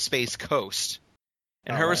 She's on the Space Coast.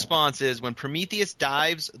 And her Alright. response is, when Prometheus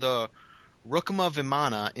dives the Rukma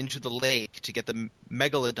Vimana into the lake to get the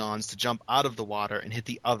megalodons to jump out of the water and hit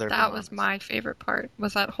the other That was Vimanas. my favorite part,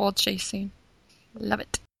 was that whole chase scene. Love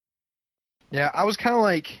it. Yeah, I was kind of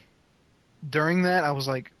like, during that, I was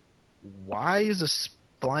like, why is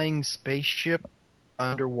a flying spaceship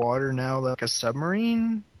underwater now like a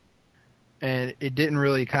submarine? And it didn't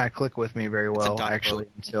really kind of click with me very a well, duck actually,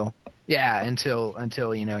 boat.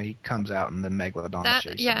 until you know he comes out and the megalodon That-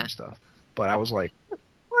 chases yeah. and stuff. But I was like,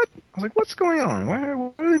 what? I was like, what's going on? What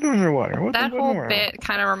are they doing underwater? What That the- whole what- bit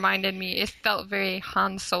kind of reminded me, it felt very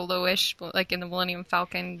Han Solo-ish, like in the Millennium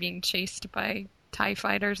Falcon being chased by TIE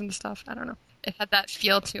fighters and stuff. I don't know. It had that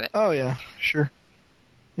feel to it. Oh yeah, sure.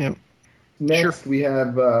 Yep. Next, we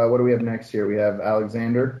have, what do we have next here? We have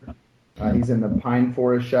Alexander. He's in the Pine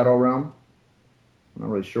Forest Shadow Realm. I'm not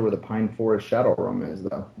really sure where the Pine Forest Shadow Realm is,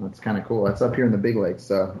 though. That's kind of cool. That's up here in the Big Lakes.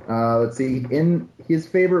 So, let's see. In his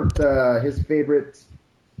favorite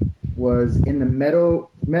was in the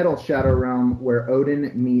Metal Shadow Realm where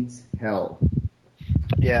Odin meets Hel.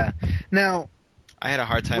 Yeah. Now, I had a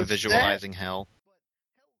hard time Was that- visualizing hell.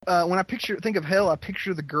 when I think of Hell, I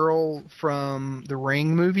picture the girl from the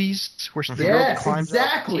Ring movies, where the Yes, girl climbs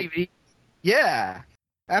exactly. up the TV. Yeah,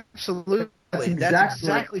 absolutely. That's That's exactly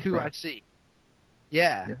exactly who I right. see.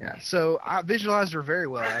 Yeah. Yeah. So I visualized her very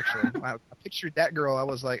well, actually. I pictured that girl. I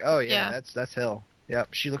was like, oh yeah, Yeah. that's Hell. Yep,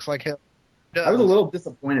 she looks like Hell. I was a little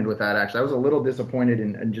disappointed with that, actually. I was a little disappointed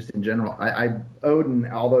in just in general. Odin,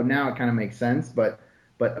 although now it kind of makes sense, but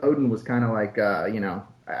Odin was kind of like,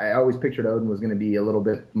 I always pictured Odin was going to be a little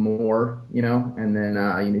bit more, and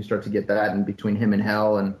then, you start to get that in between him and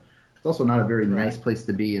Hel, and it's also not a very nice place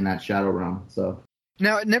to be in that Shadow Realm, so.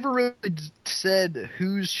 Now, it never really said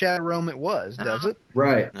whose Shadow Realm it was, does it?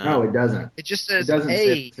 Right. No, it doesn't. It just It says doesn't say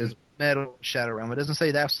a it says- Metal Shadow Realm. It doesn't say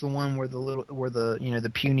that's the one where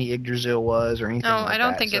the puny Yggdrasil was or anything No, like I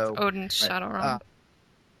don't that. think So, it's Odin's Shadow Realm.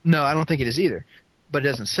 no, I don't think it is either. But it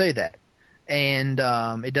doesn't say that. And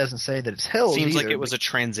it doesn't say that it's Hell's Seems like either, it was a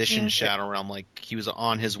transition Yeah. Shadow Realm, like he was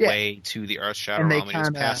on his Yeah. way to the Earth Shadow And they Realm. He was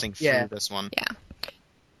kinda- passing through yeah. this one.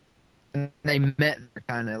 and they met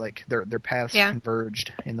kind of like their paths Yeah.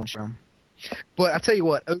 converged in the realm. But I tell you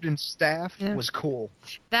what, Odin's staff Yeah. was cool.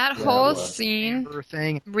 That Yeah, whole it was. scene Amber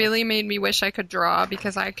thing. really made me wish I could draw,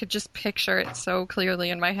 because I could just picture it so clearly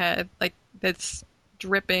in my head. Like this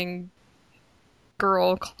dripping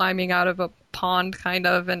girl climbing out of a pond, kind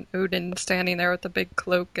of, and Odin standing there with the big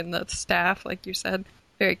cloak and the staff, like you said.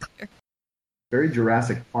 Very clear. Very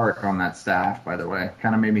Jurassic Park on that staff, by the way.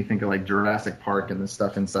 Kind of made me think of like Jurassic Park and the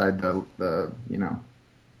stuff inside the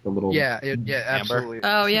little. Yeah, Amber. absolutely.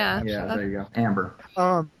 Oh, yeah. Yeah, there you go. Amber.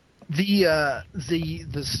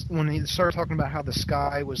 When he started talking about how the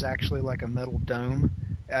sky was actually like a metal dome,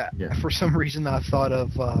 Yeah. for some reason I thought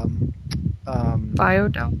of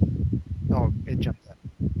Biodome. oh, it jumped out.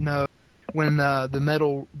 No, when the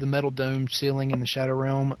metal dome ceiling in the Shadow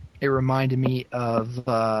Realm, it reminded me of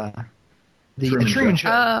the Truman Show.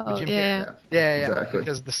 Oh, with Jim yeah. Carrey. Yeah, Exactly.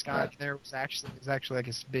 because the sky there was actually like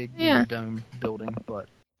this big Yeah. dome building, but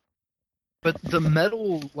the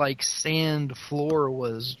metal like sand floor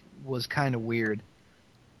was kind of weird.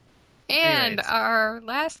 And Anyways. our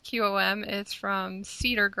last QOM is from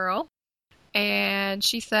Cedar Girl. And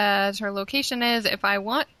she says her location is, if I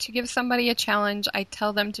want to give somebody a challenge, I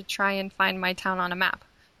tell them to try and find my town on a map.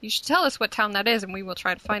 You should tell us what town that is, and we will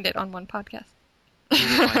try to find it on one podcast. We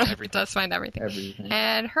will find everything. It does find everything. Everything.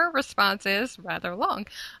 And her response is rather long.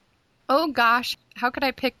 Oh gosh, how could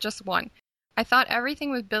I pick just one? I thought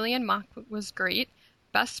everything with Billy and Mock was great.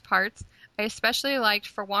 Best parts. I especially liked,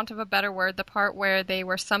 for want of a better word, the part where they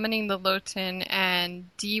were summoning the Loten and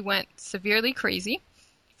Dee went severely crazy.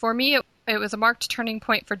 For me, it was a marked turning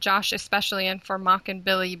point for Josh especially, and for Mock and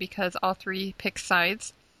Billy, because all three picked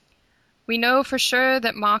sides. We know for sure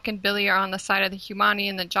that Mock and Billy are on the side of the Humani,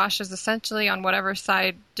 and that Josh is essentially on whatever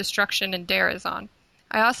side Destruction and Dare is on.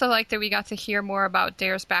 I also liked that we got to hear more about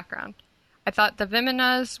Dare's background. I thought the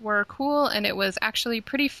Viminas were cool, and it was actually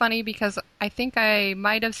pretty funny because I think I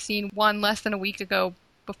might have seen one less than a week ago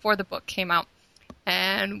before the book came out.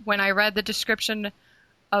 And when I read the description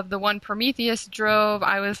of the one Prometheus drove,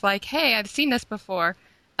 I was like, hey, I've seen this before.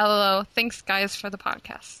 LOL, thanks guys for the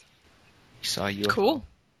podcast. Saw you. Cool.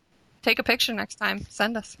 Take a picture next time.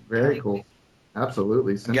 Send us. Very cool.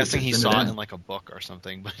 Absolutely. I'm guessing he saw it in like a book or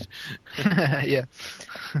something, but Yeah.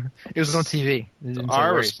 It was on TV. It didn't say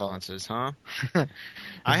our where. responses, huh?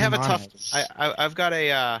 I have a tough. Nice. I've got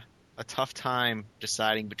a tough time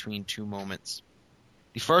deciding between two moments.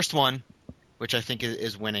 The first one, which I think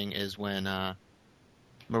is winning, is when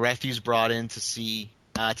Marethew's brought in to see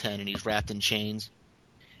Aten and he's wrapped in chains,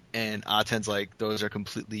 and Aten's like, "Those are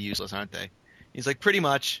completely useless, aren't they?" He's like, "Pretty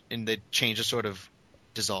much," and the chains just sort of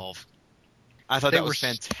dissolve. I thought that was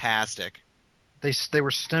fantastic. They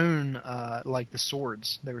were stone, like the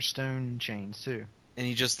swords. They were stone chains too. And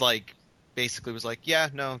he just like basically was like, "Yeah,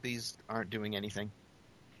 no, these aren't doing anything."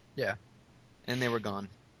 Yeah. And they were gone.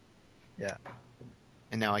 Yeah.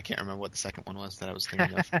 And now I can't remember what the second one was that I was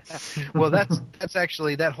thinking of. Well, that's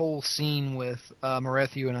actually that whole scene with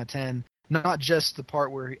Marethew and Aten. Not just the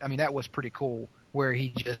part where that was pretty cool, where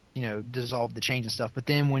he just dissolved the chains and stuff. But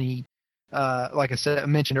then when he, like I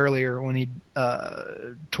mentioned earlier, when he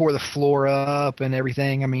tore the floor up and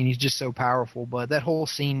everything, he's just so powerful. But that whole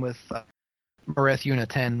scene with Marethew and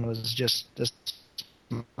Aten was just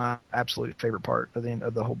my absolute favorite part of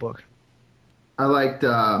the whole book. I liked.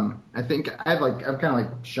 I think I'm kind of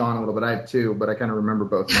like Sean a little bit. I have two, but I kind of remember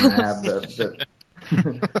both. When I have the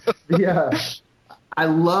yeah. I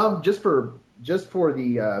love just for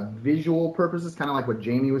the visual purposes, kind of like what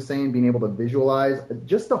Jamie was saying, being able to visualize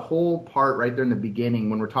just the whole part right there in the beginning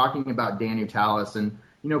when we're talking about Danu Talis. And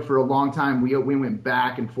for a long time we went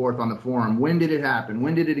back and forth on the forum. When did it happen?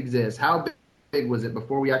 When did it exist? How big was it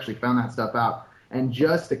before we actually found that stuff out? And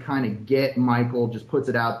just to kind of get Michael just puts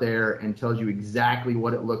it out there and tells you exactly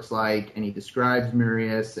what it looks like, and he describes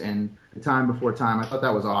Mirius and the time before time. I thought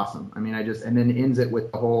that was awesome. And then ends it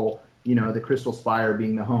with the whole, the Crystal Spire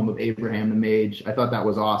being the home of Abraham the Mage. I thought that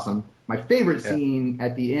was awesome. My favorite scene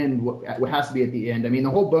at the end, what has to be at the end. The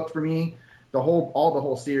whole book for me, the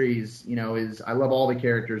whole series, is I love all the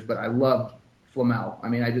characters, but I love Flamel.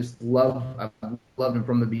 I just loved him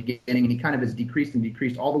from the beginning, and he kind of has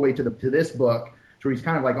decreased all the way to this book, where he's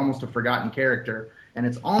kind of like almost a forgotten character. And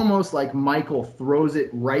it's almost like Michael throws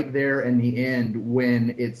it right there in the end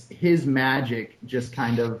when it's his magic just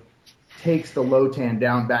kind of takes the Lotan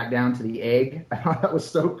back down to the egg. I thought that was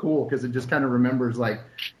so cool because it just kind of remembers,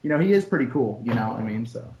 he is pretty cool,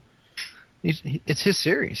 so. It's his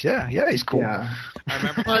series. Yeah, he's cool. Yeah. I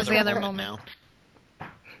remember What was the other moment? Now.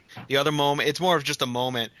 The other moment, it's more of just a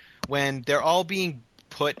moment when they're all being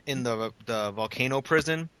put in the volcano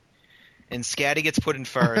prison, and Scatty gets put in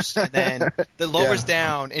first, and then the lowers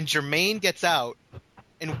down, and Jermaine gets out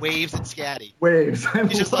and waves at Scatty. Waves.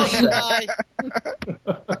 He's just like, hi.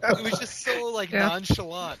 It was just so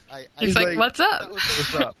nonchalant. He's like, what's up?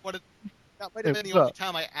 What's up? That might have been the only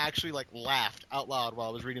time I actually laughed out loud while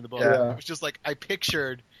I was reading the book. Yeah. It was just I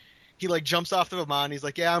pictured he jumps off the Vermont. He's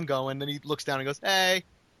like, yeah, I'm going. Then he looks down and goes, hey,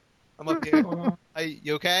 I'm up here.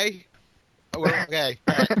 You okay? Oh, we're okay.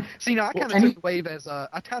 See, I kind of took the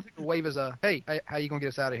wave as hey, how you gonna get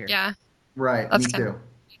us out of here? Yeah. Right. That's me too.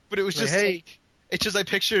 But it was just hey. It's just I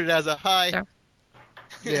pictured it as a hi.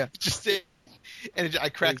 Yeah. Just it, and I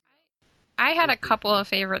cracked. I had a couple of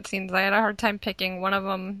favorite scenes. I had a hard time picking. One of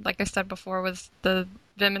them, like I said before, was the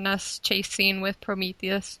Viminus chase scene with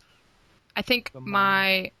Prometheus. I think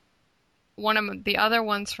one of the other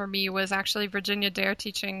ones for me was actually Virginia Dare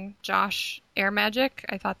teaching Josh air magic.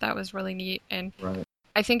 I thought that was really neat, and Right.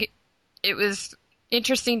 I think it was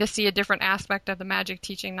interesting to see a different aspect of the magic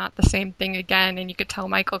teaching, not the same thing again. And you could tell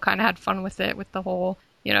Michael kind of had fun with it, with the whole,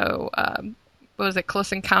 what was it,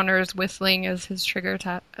 Close Encounters whistling as his trigger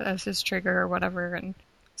or whatever. And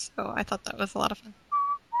so I thought that was a lot of fun.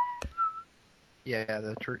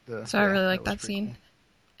 Yeah, So I really like that was pretty scene. cool.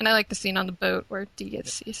 And I like the scene on the boat where Dee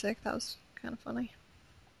gets seasick. That was kind of funny.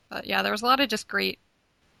 But yeah, there was a lot of just great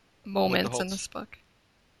moments in this book.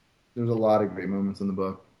 There's a lot of great moments in the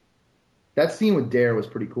book. That scene with Dare was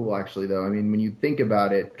pretty cool, actually, though. I mean, when you think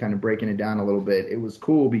about it, kind of breaking it down a little bit, it was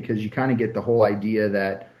cool because you kind of get the whole idea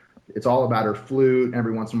that it's all about her flute.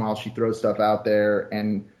 Every once in a while, she throws stuff out there,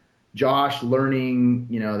 and Josh learning,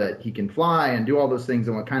 that he can fly and do all those things,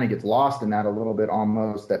 and what kind of gets lost in that a little bit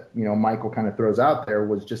almost that, Michael kind of throws out there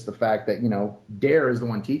was just the fact that, Dare is the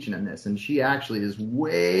one teaching him this, and she actually is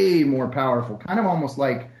way more powerful, kind of almost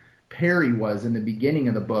like Perry was in the beginning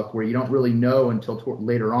of the book, where you don't really know until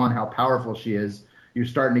later on how powerful she is. You're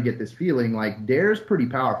starting to get this feeling like Dare's pretty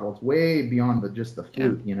powerful. It's way beyond just the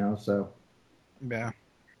flute, so. Yeah.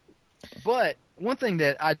 But one thing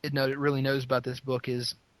that I did know that really knows about this book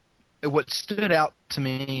is what stood out to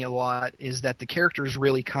me a lot is that the characters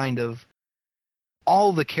really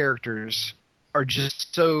all the characters are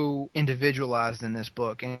just so individualized in this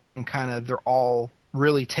book, and kind of they're all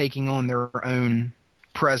really taking on their own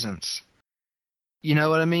presence. You know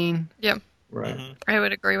what I mean? Yeah. Right. Mm-hmm. I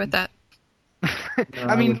would agree with that.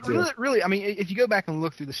 I mean, really, I mean, if you go back and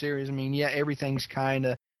look through the series, I mean, yeah, everything's kind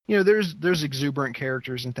of, there's exuberant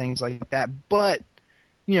characters and things like that, but,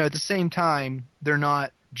 at the same time, they're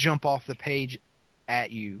not jump off the page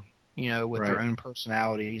at you, with their own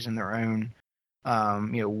personalities and their own,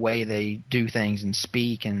 way they do things and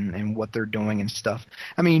speak and what they're doing and stuff.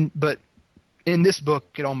 I mean, but in this book,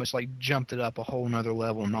 it almost like jumped it up a whole nother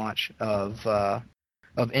level notch of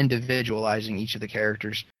individualizing each of the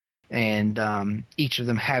characters, and each of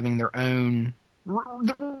them having their own,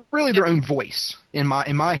 really their own voice in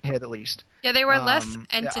my head at least. Yeah, they were less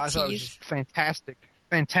entities. I thought it was just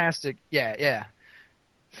fantastic. Yeah.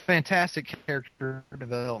 Fantastic character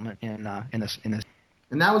development in this.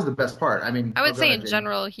 And that was the best part. I mean, I would say in Jamie.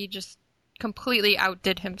 general, he just completely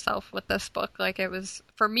outdid himself with this book. Like, it was,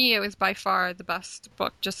 for me, it was by far the best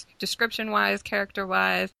book, just description-wise,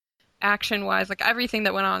 character-wise, action-wise, like everything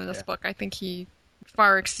that went on in this book. I think he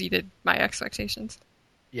far exceeded my expectations.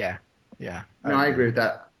 Yeah. No, I agree with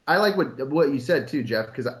that. I like what you said too, Jeff,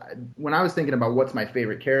 because when I was thinking about what's my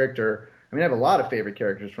favorite character, I mean, I have a lot of favorite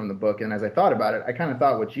characters from the book, and as I thought about it, I kind of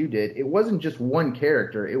thought what you did. It wasn't just one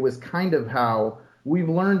character. It was kind of how we've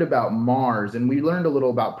learned about Mars, and we learned a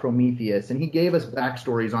little about Prometheus, and he gave us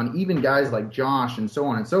backstories on even guys like Josh and so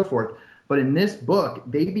on and so forth. But in this book,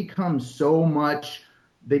 they become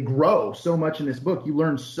they grow so much in this book. You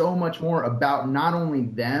learn so much more about not only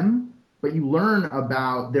them, but you learn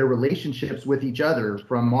about their relationships with each other,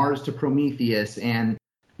 from Mars to Prometheus, and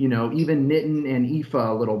even Nitin and Aoife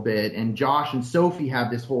a little bit, and Josh and Sophie have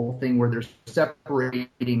this whole thing where they're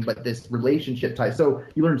separating, but this relationship tie. So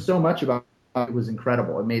you learn so much about it. It was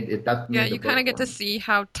incredible. It made it. You kind of get to see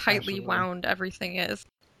how tightly wound everything is.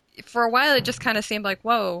 For a while, it just kind of seemed like,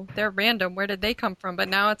 whoa, they're random. Where did they come from? But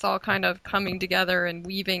now it's all kind of coming together and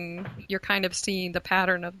weaving. You're kind of seeing the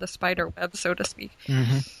pattern of the spider web, so to speak.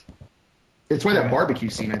 Mm-hmm. It's why that barbecue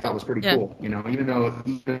scene I thought was pretty cool. Even though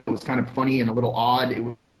it was kind of funny and a little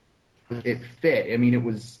odd, it fit. I mean,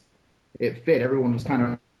 it fit. Everyone was kind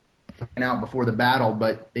of out before the battle,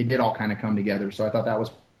 but they did all kind of come together. So I thought that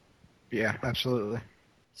was. Yeah, absolutely.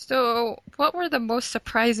 So, what were the most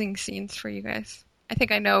surprising scenes for you guys? I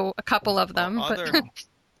think I know a couple of them. Other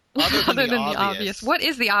but than the obvious. What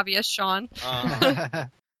is the obvious, Sean? I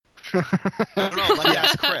don't know. Let me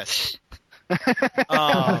ask Chris.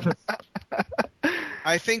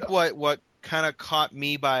 I think what kind of caught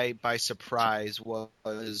me by surprise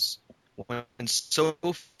was when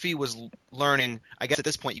Sophie was learning. I guess at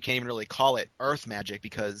this point you can't even really call it earth magic,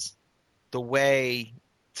 because the way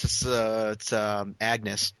to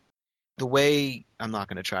Agnes, the way, I'm not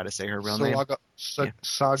going to try to say her real name.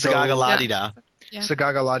 Sagagaladida. Yeah.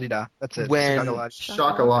 Sagagaladida. That's it.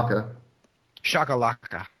 Shakalaka.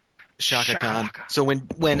 Shaka Khan. So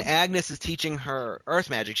when Agnes is teaching her earth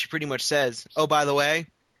magic, she pretty much says, "Oh, by the way,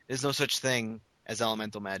 there's no such thing as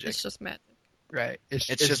elemental magic. It's just magic." Right. It's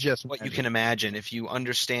just what magic. you can imagine. If you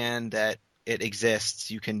understand that it exists,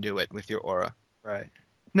 you can do it with your aura. Right.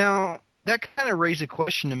 Now, that kind of raised a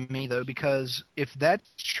question to me, though, because if that's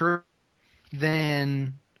true,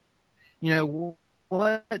 then,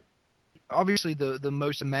 what? Obviously, the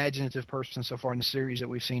most imaginative person so far in the series that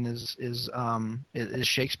we've seen is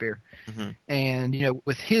Shakespeare, mm-hmm. And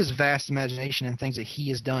with his vast imagination and things that he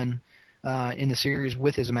has done in the series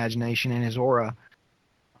with his imagination and his aura,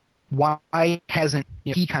 why hasn't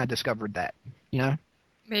he kind of discovered that?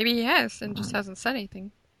 Maybe he has and just hasn't said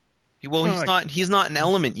anything. Well, he's not an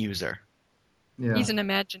element user. Yeah. He's an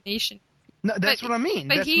imagination. No, that's what I mean.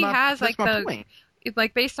 But he has point.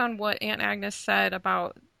 Based on what Aunt Agnes said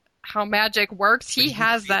about how magic works, he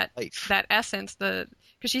has that essence,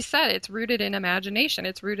 Because she said it's rooted in imagination.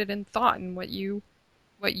 It's rooted in thought and what you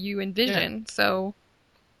envision. Yeah. So.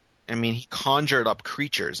 I mean, he conjured up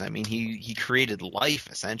creatures. I mean, he created life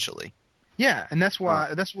essentially. Yeah, and that's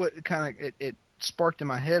why that's what kind of it sparked in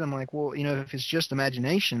my head. I'm like, well, if it's just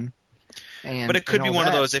imagination, but it could be all one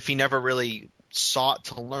of that, those if he never really sought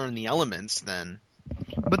to learn the elements, then.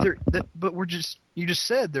 But you just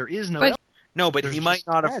said there is no. But- No, but There's he might just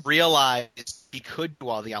not have magic. realized he could do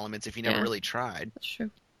all the elements if he never Yeah. really tried. That's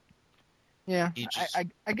true. Yeah, He just-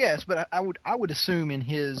 I guess, but I would assume in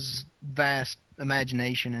his vast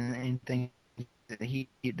imagination and anything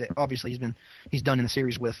that obviously he's done in the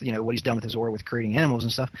series with what he's done with Azor with creating animals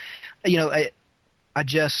and stuff. I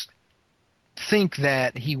just think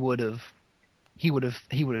that he would have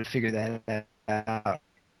figured that out.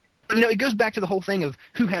 It goes back to the whole thing of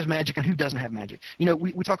who has magic and who doesn't have magic.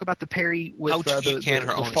 We talk about the Perry with How the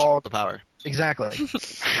her own fog. the power. Exactly.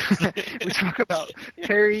 We talk about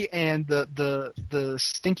Perry and the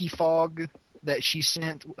stinky fog that she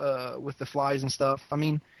sent with the flies and stuff. I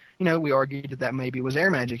mean, we argued that maybe it was air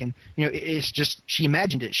magic, and it's just she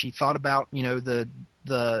imagined it. She thought about the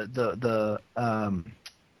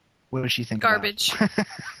what did she think? Garbage. About?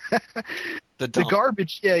 The The dump.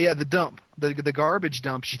 garbage, the dump, the garbage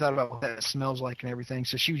dump. She thought about what that smells like and everything.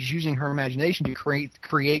 So she was using her imagination to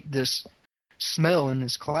create this smell in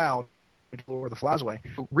this cloud to lure the flies away.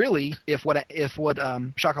 Really, if what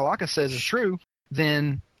Shakalaka says is true,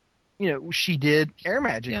 then she did air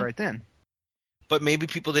magic Yeah. right then. But maybe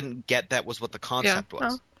people didn't get that was what the concept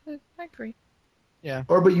was. No, I agree. Yeah.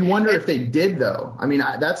 But you wonder if they did, though. I mean,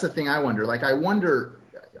 that's the thing I wonder. Like, I wonder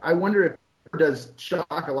if does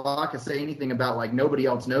Shakalaka say anything about like nobody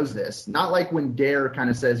else knows this? Not like when Dare kind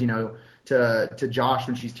of says, to Josh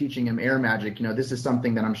when she's teaching him air magic, this is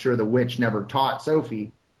something that I'm sure the witch never taught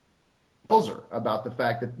Sophie. Tells her about the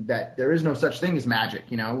fact that there is no such thing as magic.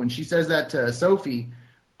 When she says that to Sophie,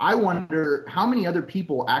 I wonder how many other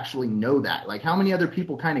people actually know that. Like, how many other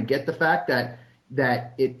people kind of get the fact that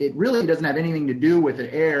it really doesn't have anything to do with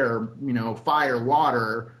the air, fire,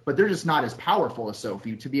 water, but they're just not as powerful as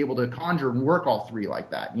Sophie to be able to conjure and work all three like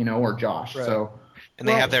that, or Josh. Right. So, And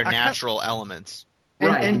they Well, have their I natural elements.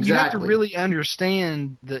 Right, and you have to exactly. really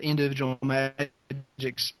understand the individual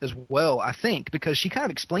magics as well, I think, because she kind of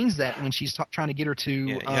explains that when she's trying to get her to.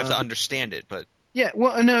 Yeah, you have to understand it, but Yeah,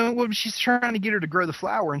 well, no, she's trying to get her to grow the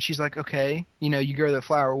flower, and she's like, okay, you grow the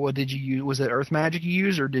flower. Well, did you use? Was it earth magic you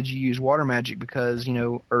used, or did you use water magic? Because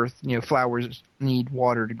earth, flowers need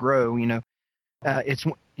water to grow.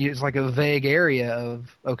 It's like a vague area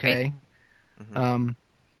of okay. Mhm.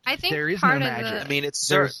 I think There is part no of magic. I mean,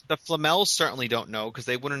 There's- the Flamels certainly don't know because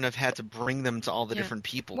they wouldn't have had to bring them to all the Yeah. different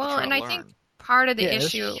people. Well, to try and to I learn. think part of the yeah, that's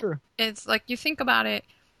issue true. is like you think about it,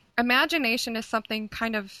 imagination is something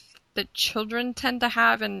kind of that children tend to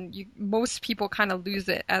have, and most people kind of lose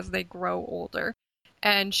it as they grow older.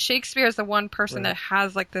 And Shakespeare is the one person Right. that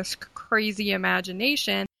has like this crazy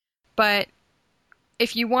imagination, but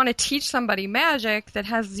if you want to teach somebody magic that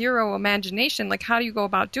has zero imagination, like how do you go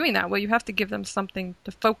about doing that? Well, you have to give them something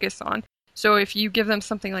to focus on. So if you give them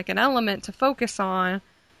something like an element to focus on,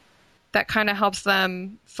 that kind of helps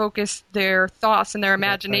them focus their thoughts and their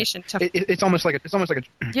imagination to It's almost like a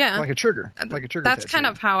yeah. like a trigger, like a trigger. That's kind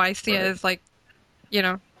tattoo. of how I see it, Right. as like,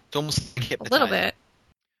 It's almost like a little bit.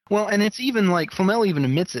 Well, and it's even like Flamel even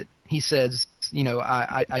admits it. He says,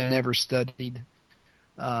 I never studied,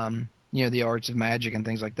 the arts of magic and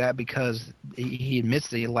things like that because he admits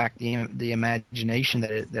that he lacked the imagination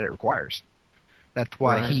that it requires. That's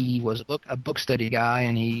why Right. he was a book study guy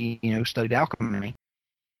and he studied alchemy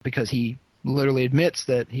because he literally admits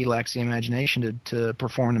that he lacks the imagination to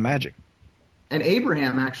perform the magic. And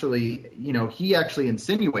Abraham actually, he actually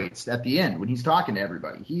insinuates at the end when he's talking to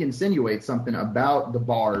everybody, he insinuates something about the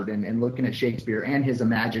bard and looking at Shakespeare and his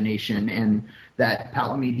imagination and that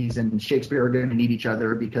Palamedes and Shakespeare are going to need each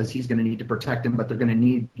other because he's going to need to protect him, but they're going to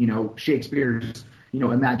need, Shakespeare's,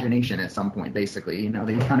 imagination at some point, basically. He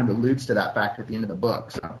kind of alludes to that fact at the end of the book.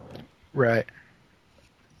 So. Right.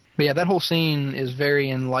 But yeah, that whole scene is very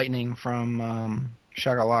enlightening from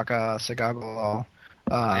Shakalaka Sagagala.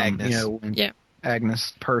 Agnes. Yeah.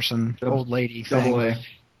 Agnes person, old lady thing. Double A.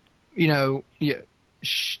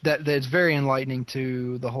 That's very enlightening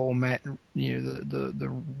to the whole the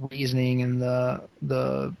reasoning and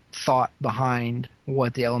the thought behind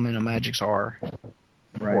what the element of magics are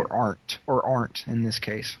or aren't in this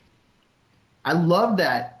case. I love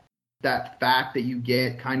that fact that you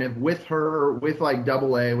get kind of with her, with like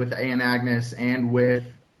Double A, with Aunt Agnes, and with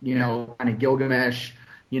kind of Gilgamesh.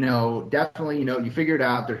 Definitely, you figured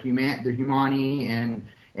out they're Humani and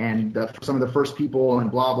some of the first people and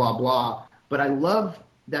blah blah blah. But I love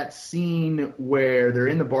that scene where they're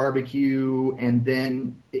in the barbecue and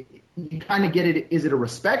then you kind of get it. Is it a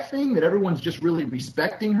respect thing that everyone's just really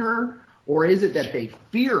respecting her? Or is it that they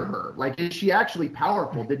fear her? Like, is she actually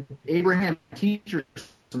powerful? Did Abraham teach her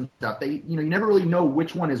some stuff? You never really know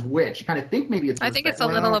which one is which. You kind of think maybe it's I think it's a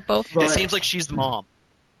little of both. But- It seems like she's the mom.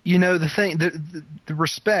 The thing, the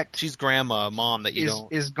respect She's grandma, mom that you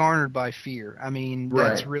don't. is garnered by fear. I mean,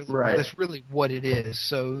 that's really what it is.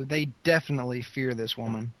 So they definitely fear this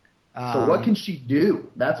woman. So what can she do?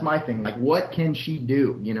 That's my thing. Like, what can she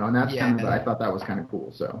do? And that's kind of, I thought that was kind of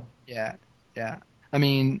cool. So yeah. I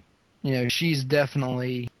mean, she's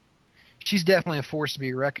definitely a force to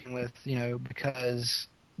be reckoned with. Because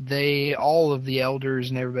all of the elders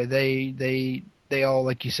and everybody, they all,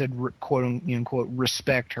 like you said, quote unquote,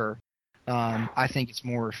 respect her. I think it's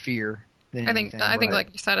more fear than anything. I think,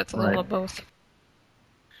 like you said, it's a little of both.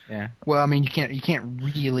 Yeah. Well, I mean, you can't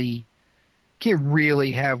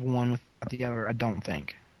really have one without the other. I don't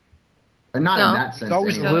think. And not in that sense. There's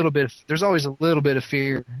always a little bit. There's always a little bit of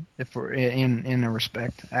fear in the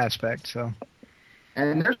respect aspect. So.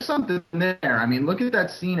 And there's something there. I mean, look at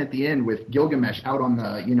that scene at the end with Gilgamesh out on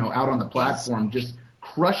the platform, just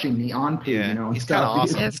crushing the Anpu. Yeah, he's kind of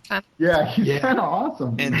awesome. He's kind of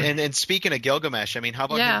awesome. And speaking of Gilgamesh, I mean, how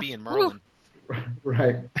about him being Merlin?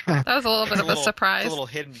 Right. That was a little bit of a surprise. A little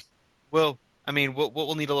hidden. Well, I mean,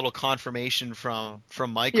 we'll need a little confirmation from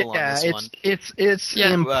Michael on this one. It's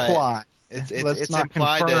implied. It's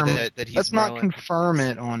implied that he's Let's Merlin. not confirm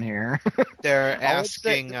it on here. They're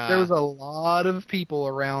asking. There was a lot of people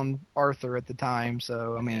around Arthur at the time,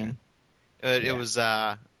 so I mean, it was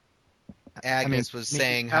Agnes was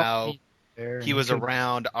saying how he was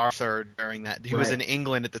around Arthur during that. He was in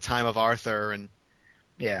England at the time of Arthur and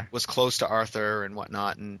was close to Arthur and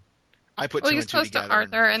whatnot. And I put two and two together to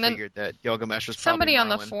Arthur, and figured that Gilgamesh was somebody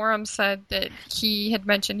probably on the forum said that he had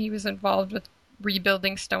mentioned he was involved with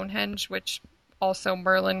rebuilding Stonehenge, which also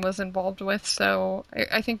Merlin was involved with. So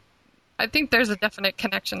I think there's a definite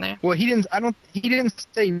connection there. Well, he didn't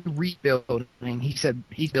say rebuilding. He said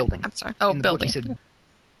he's building. I'm sorry. Oh, building. He said,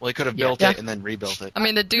 well, he could have built it and then rebuilt it. I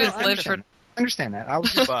mean, the dude's lived for. I understand that. I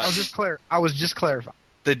was just clarifying.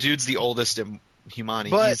 The dude's the oldest Humani.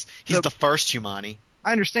 But he's the first Humani.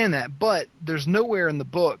 I understand that, but there's nowhere in the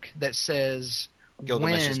book that says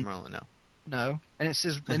Gilgamesh is Merlin. No, and it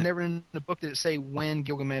says, and never in the book did it say when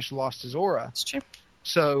Gilgamesh lost his aura. That's true.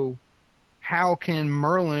 So, how can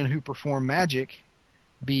Merlin, who performed magic,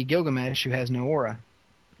 be Gilgamesh, who has no aura?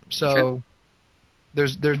 So, true.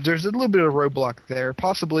 there's a little bit of a roadblock there.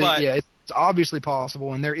 Possibly, it's obviously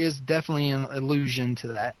possible, and there is definitely an allusion to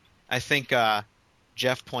that. I think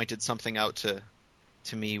Jeff pointed something out to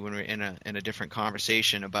me when we were in a different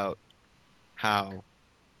conversation about how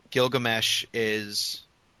Gilgamesh is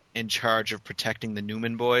in charge of protecting the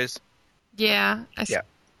Newman boys. Yeah.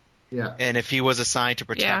 Yeah. And if he was assigned to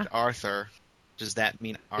protect Arthur, does that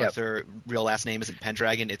mean Arthur real last name isn't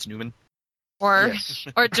Pendragon, it's Newman? Or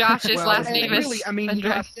Josh's last name is really, I mean,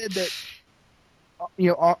 Pendragon. he said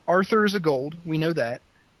that Arthur is a gold. We know that.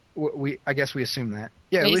 I guess we assume that.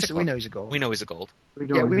 Yeah, at least we know he's a gold. We know he's a gold. We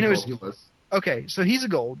know he's gold. Okay, so he's a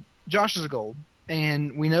gold. Josh is a gold,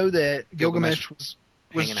 and we know that Gilgamesh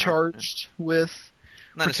was charged with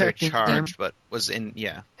not necessarily protecting charged, but was in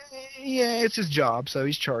Yeah, it's his job, so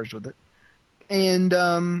he's charged with it. And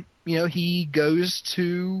he goes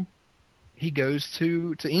to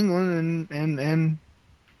England and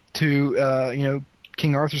to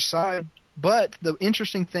King Arthur's side. But the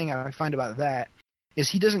interesting thing I find about that is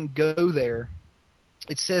he doesn't go there.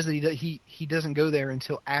 It says that he doesn't go there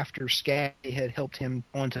until after Skadi had helped him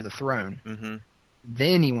onto the throne. Mm-hmm.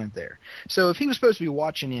 Then he went there. So if he was supposed to be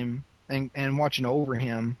watching him and watching over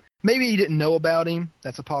him, maybe he didn't know about him.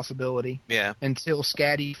 That's a possibility. Yeah. Until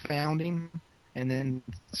Skadi found him, and then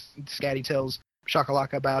Skadi tells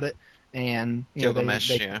Shakalaka about it, and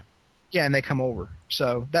Gilgamesh, and they come over.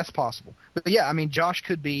 So that's possible. But yeah, I mean, Josh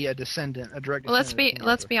could be a descendant, a direct. Well, descendant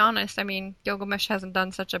let's be honest. I mean, Gilgamesh hasn't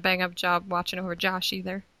done such a bang up job watching over Josh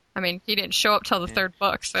either. I mean, he didn't show up till the third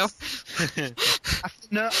book, so. I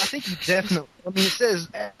think he definitely. I mean, it says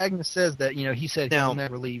Agnes says that he said he'll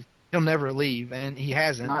never leave. He'll never leave, and he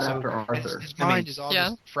hasn't. Not so after Arthur. His mind is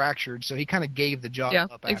obviously fractured, so he kind of gave the job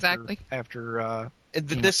up. After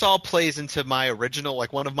this all plays into my original,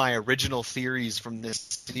 one of my original theories from this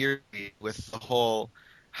theory with the whole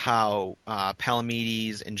how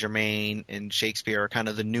Palamedes and Germain and Shakespeare are kind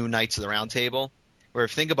of the new Knights of the Round Table. Where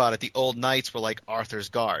if you think about it, the old knights were like Arthur's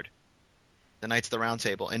guard, the Knights of the Round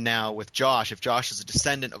Table. And now with Josh, if Josh is a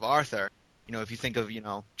descendant of Arthur, if you think of,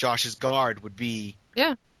 Josh's guard would be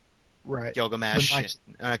Right. Gilgamesh, The knights-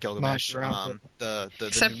 not Gilgamesh. Monster outfit. The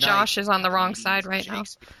Except new Josh knight, is on the wrong side right now.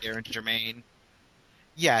 Shakespeare and Jermaine.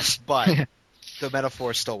 Yes, but the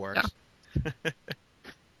metaphor still works.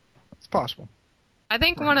 It's possible. I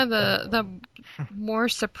think one of the more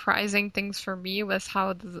surprising things for me was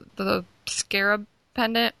how the scarab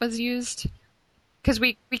pendant was used. Because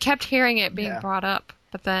we kept hearing it being brought up,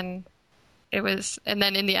 but then and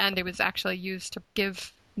then in the end it was actually used to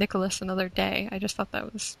give Nicholas another day. I just thought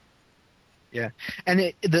that was... Yeah,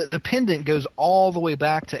 and the pendant goes all the way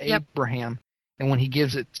back to Abraham, and when he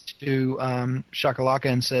gives it to Shakalaka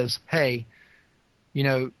and says, "Hey,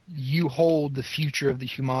 you hold the future of the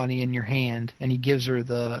humanity in your hand," and he gives her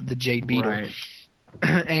the jade beetle. Right.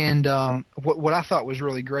 And what I thought was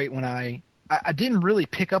really great when I didn't really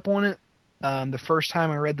pick up on it the first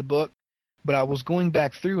time I read the book, but I was going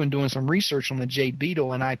back through and doing some research on the jade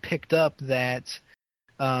beetle, and I picked up that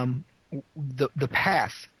the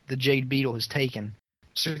path the jade beetle has taken.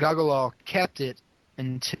 So Gagala kept it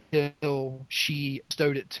until she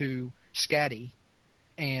stowed it to Skadi,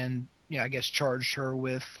 and I guess charged her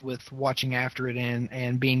with watching after it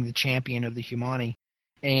and being the champion of the Humani.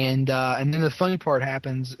 And then the funny part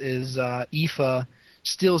happens is Aoife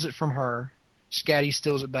steals it from her, Skadi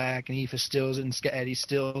steals it back, and Aoife steals it, and Skadi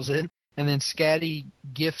steals it, and then Skadi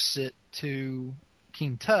gifts it to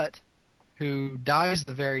King Tut, who dies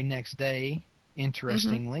the very next day.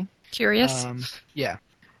 Interestingly, Curious.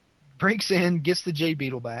 Breaks in, gets the jade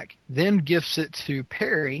beetle back, then gifts it to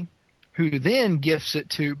Perry, who then gifts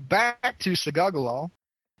it back to Sagagalal,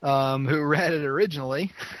 who read it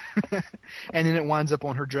originally, and then it winds up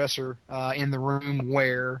on her dresser in the room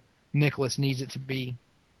where Nicholas needs it to be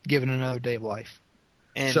given another day of life.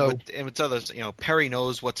 And so, with others, Perry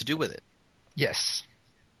knows what to do with it. Yes.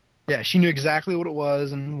 Yeah, she knew exactly what it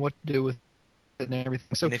was and what to do with it and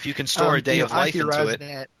everything. So, and if you can store a day of life into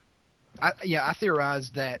it. I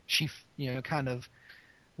theorized that she, kind of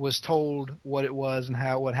was told what it was and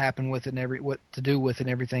what happened with it and what to do with it and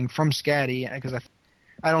everything from Skadi, because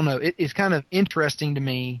I don't know. It's kind of interesting to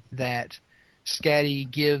me that Skadi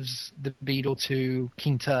gives the beetle to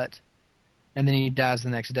King Tut, and then he dies the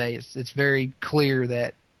next day. It's very clear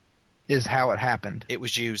that is how it happened. It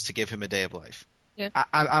was used to give him a day of life. Yeah.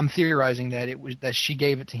 I'm theorizing that it was that she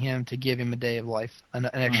gave it to him to give him a day of life, an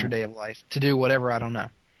extra day of life, to do whatever. I don't know.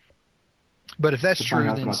 But if that's true,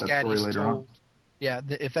 then Skadi stole. Yeah,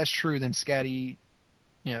 if that's true, then Skadi,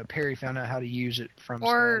 Perry found out how to use it from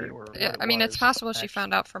Skadi. Or it's possible she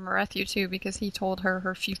found out from Marethu too, because he told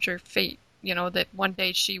her future fate. That one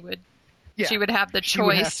day she would have the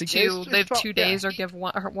choice to live 2 days or give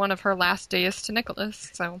one of her last days to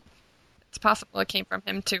Nicholas. So it's possible it came from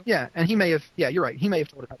him too. Yeah, and he may have. Yeah, you're right. He may have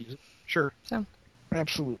told her how to use it. Sure. So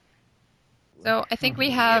absolutely. So I think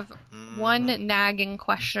we have one nagging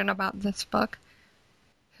question about this book.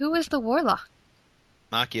 Who is the warlock?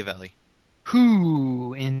 Machiavelli.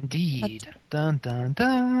 Who, indeed. Dun, dun,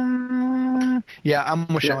 dun. Yeah, I'm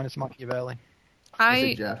with Sean. It's Machiavelli.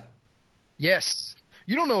 Jeff. Yes.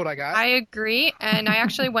 You don't know what I got. I agree, and I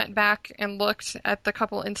actually went back and looked at the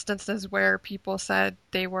couple instances where people said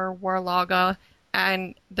they were Warlaga,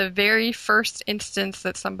 and the very first instance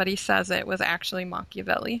that somebody says it was actually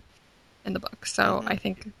Machiavelli in the book. So I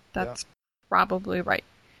think that's probably right.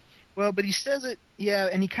 Well, but he says it,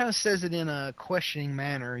 and he kind of says it in a questioning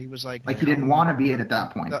manner. He was like he didn't want to be it at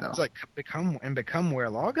that point, though. It's like become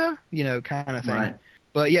Warlaga, kind of thing. Right.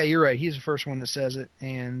 But yeah, you're right. He's the first one that says it,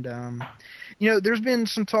 and there's been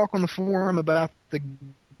some talk on the forum about the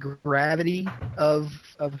gravity of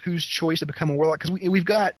whose choice to become a warlock, because we've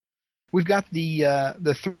got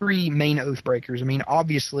the three main oath breakers. I mean,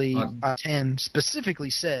 obviously, Aten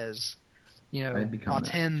specifically says.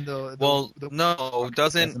 Aten doesn't.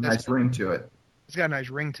 Has a nice ring to it. It's got a nice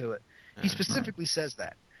ring to it. He specifically says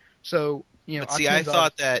that. So, But see, I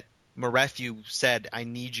thought that Marethu said, "I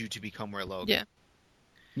need you to become Warloga." Yeah.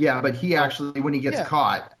 Yeah, but he actually, when he gets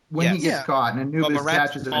caught, and Anubis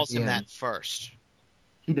catches him calls him that first.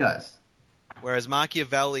 He does. Whereas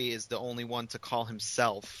Machiavelli is the only one to call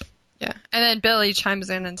himself. Yeah, and then Billy chimes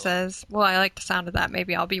in and says, "Well, I like the sound of that.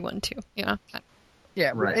 Maybe I'll be one too."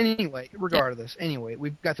 Yeah, right. Anyway, regardless,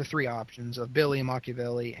 we've got the three options of Billy,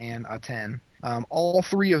 Machiavelli, and Aten. All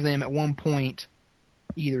three of them at one point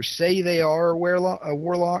either say they are a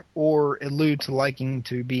warlock or allude to liking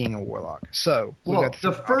to being a warlock. So,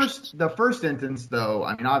 the first instance, though,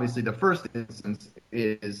 I mean, obviously the first instance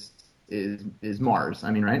is is Mars.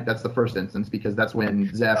 I mean, right? That's the first instance because that's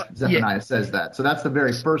when Zephaniah says that. So that's the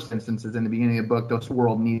very first instance is in the beginning of the book. This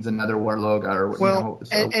world needs another Warloga.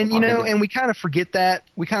 And we kind of forget that.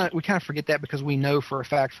 We kind of forget that because we know for a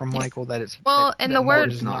fact from Michael that it's and the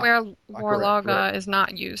word where Warloga is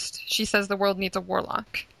not used. She says the world needs a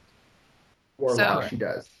warlock. Warlock, she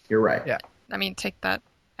does. You're right. Yeah. I mean, take that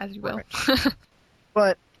as you will. Right.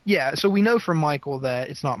 But yeah, so we know from Michael that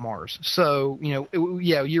it's not Mars. So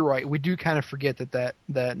you're right. We do kind of forget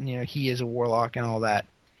that he is a warlock and all that.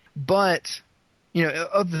 But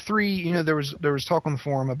of the three, there was talk on the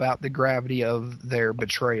forum about the gravity of their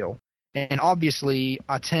betrayal, and obviously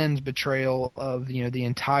Aten's betrayal of the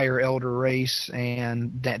entire Elder race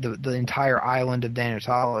and the entire island of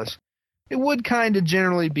Danitalis, it would kind of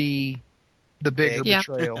generally be the bigger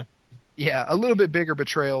betrayal. Yeah, a little bit bigger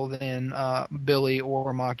betrayal than Billy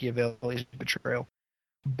or Machiavelli's betrayal.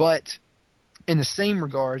 But in the same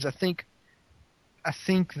regards, I think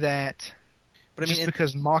that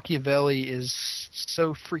because Machiavelli is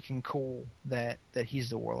so freaking cool that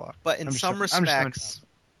he's the warlock. But in some respects,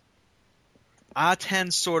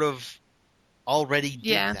 Aten sort of already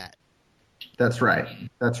did that. That's right.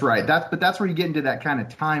 That's where you get into that kind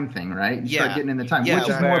of time thing, right? You start getting into time,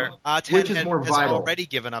 which is more vital. Already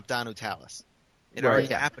given up Danu Talis. It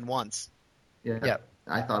already happened once. Yeah.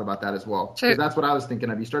 I thought about that as well. Because that's what I was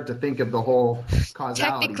thinking of. You start to think of the whole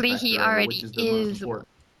causality. Technically, he already is. So.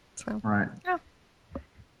 Right. Yeah.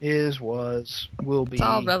 Is, was, will be. It's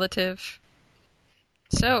all relative.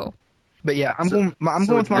 So. But yeah, I'm going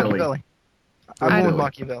with Machiavelli. I'm going with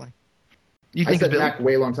Machiavelli. I said Mac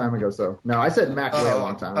way long time ago, so no, I said Mac way a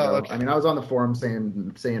long time ago. Okay. I mean, I was on the forum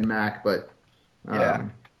saying Mac, but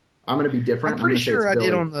I'm going to be different. I'm pretty sure I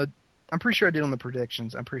did on the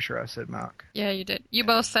predictions. I'm pretty sure I said Mac. Yeah, you did. You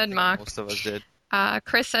both said Mac. Most of us did.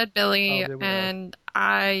 Chris said Billy, and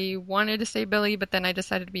I wanted to say Billy, but then I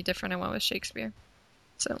decided to be different and went with Shakespeare.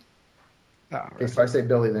 So. Okay, so I say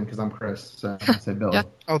Billy then because I'm Chris, so I say Billy. Yeah.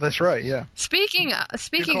 Oh, that's right. Yeah. Speaking of.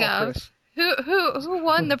 Chris. Who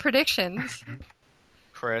won the predictions?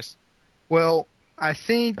 Chris. Well, I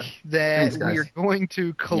think that we are going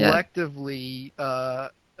to collectively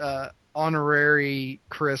honorary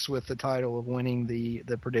Chris with the title of winning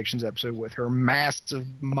the predictions episode with her massive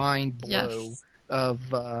mind blow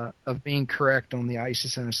of being correct on the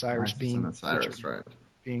Isis and Osiris being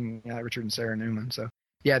Richard and Sarah Newman. So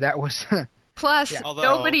yeah, that was. Plus,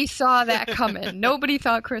 nobody saw that coming. Nobody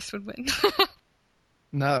thought Chris would win.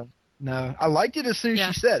 No, I liked it as soon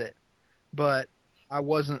as she said it, but I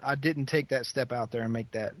didn't take that step out there and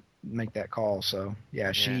make that call. So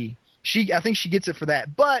she I think she gets it for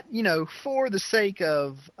that. But for the sake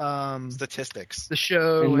of statistics, the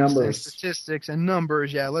show and numbers, statistics and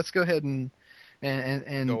numbers, let's go ahead and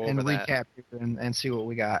recap and see what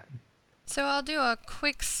we got. So I'll do a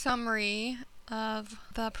quick summary of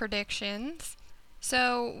the predictions.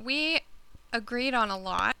 So we agreed on a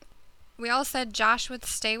lot. We all said Josh would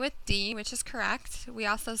stay with Dee, which is correct. We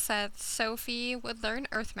also said Sophie would learn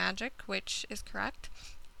earth magic, which is correct.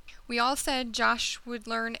 We all said Josh would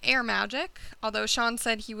learn air magic, although Sean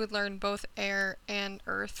said he would learn both air and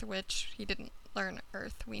earth, which he didn't learn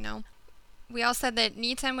earth, we know. We all said that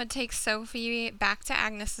Neetan would take Sophie back to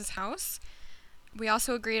Agnes's house. We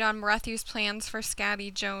also agreed on Matthew's plans for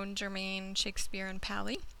Scabby, Joan, Germaine, Shakespeare, and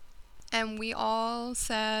Pally. And we all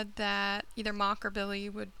said that either Mock or Billy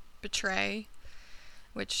would betray,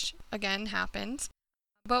 which again happened.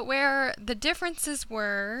 But where the differences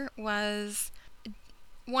was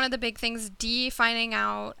one of the big things, Dee finding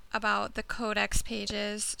out about the codex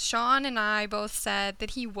pages. Sean and I both said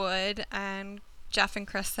that he would, and Jeff and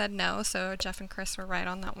Chris said no, so Jeff and Chris were right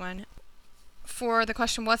on that one. For the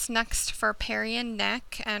question, what's next for Perry and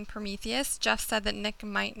Nick and Prometheus, Jeff said that Nick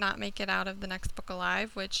might not make it out of the next book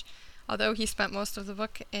alive, which although he spent most of the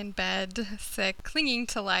book in bed, sick, clinging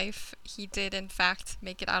to life, he did in fact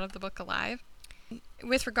make it out of the book alive.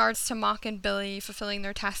 With regards to Mock and Billy fulfilling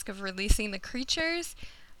their task of releasing the creatures,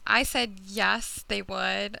 I said yes, they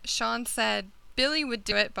would. Sean said Billy would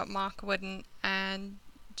do it, but Mock wouldn't. And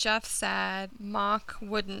Jeff said Mock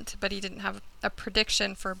wouldn't, but he didn't have a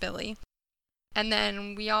prediction for Billy. And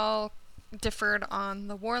then we all differed on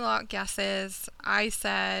the Warlock guesses. I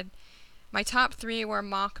said my top three were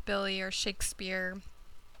Mock, Billy, or Shakespeare,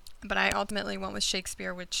 but I ultimately went with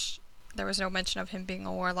Shakespeare, which there was no mention of him being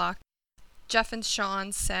a warlock. Jeff and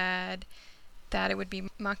Sean said that it would be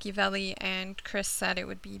Machiavelli, and Chris said it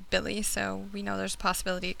would be Billy, so we know there's a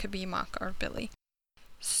possibility it could be Mock or Billy.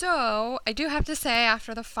 So, I do have to say,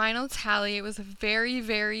 after the final tally, it was very,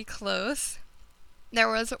 very close. There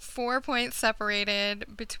was 4 points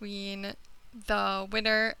separated between the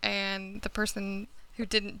winner and the person who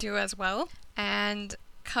didn't do as well. And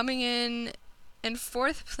coming in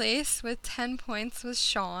 4th place with 10 points was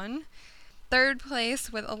Sean. 3rd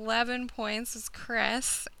place with 11 points was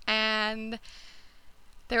Chris. And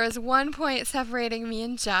there was 1 point separating me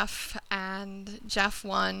and Jeff, and Jeff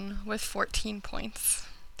won with 14 points,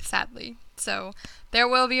 sadly. So there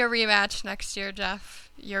will be a rematch next year, Jeff.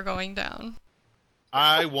 You're going down.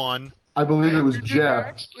 I won. I believe it was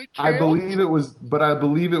Jeff. I believe it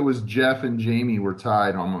was Jeff and Jamie were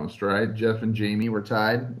tied almost, right? Jeff and Jamie were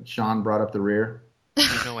tied. Sean brought up the rear. I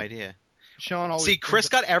have no idea. Sean always See, Chris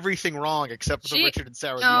got everything wrong except for the Richard and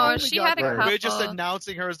Sarah. No, she had a right. couple. We're just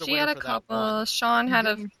announcing her as the She winner had a for that couple. one. Sean had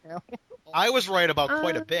a... I was right about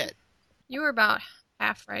quite a bit. You were about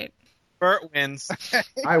half right. Bert wins.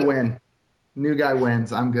 I win. New guy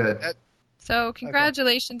wins. I'm good. So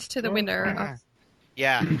congratulations to the winner of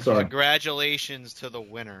Yeah. Sorry. Congratulations to the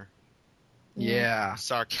winner. Yeah.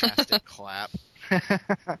 Sarcastic clap.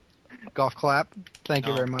 Golf clap. Thank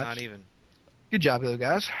you No, very much. Not even. Good job, though,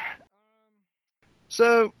 guys.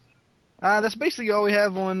 So, that's basically all we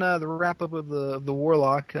have on the wrap-up of the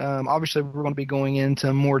Warlock. Obviously, we're going to be going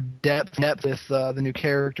into more depth with the new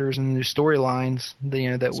characters and the new storylines.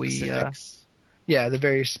 That we, Specifics. the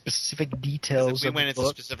very specific 'Cause details if we of went the into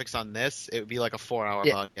book. specifics on this, it would be like a 4-hour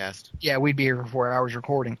Yeah. podcast. Yeah, we'd be here for 4 hours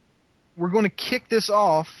recording. We're going to kick this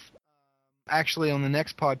off. Actually, on the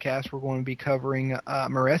next podcast, we're going to be covering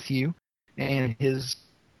Marethu and his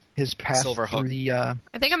path Silver through Hook. the I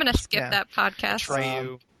think I'm going to skip Yeah. that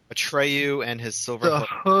podcast. Atreyu and his silver the hook.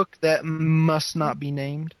 hook that must not be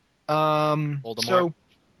named. Voldemort. So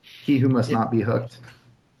He who must not be hooked.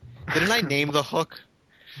 Didn't I name the hook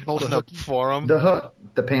on the Voldemort. forum? The hook.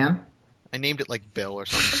 The pan. I named it like Bill or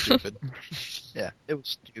something stupid. Yeah, it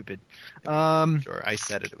was stupid. Sure, I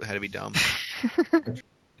said it. It had to be dumb.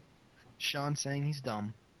 Sean saying he's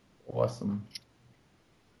dumb. Awesome.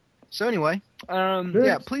 So anyway,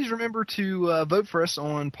 please remember to vote for us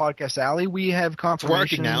on Podcast Alley. We have It's confirmation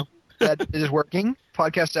working now. that it is working.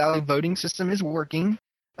 Podcast Alley voting system is working.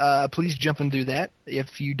 Please jump and do that.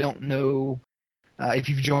 If you don't know, if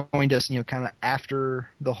you've joined us, kind of after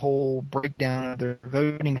the whole breakdown of the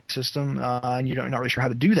voting system, and you're not really sure how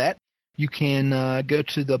to do that, you can go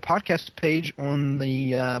to the podcast page on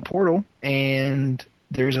the portal, and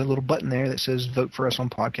there's a little button there that says vote for us on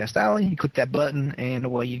Podcast Alley. You click that button and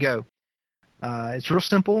away you go. It's real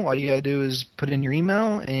simple. All you got to do is put in your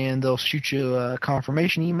email and they'll shoot you a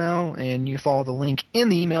confirmation email and you follow the link in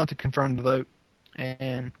the email to confirm the vote.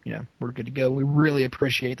 And, we're good to go. We really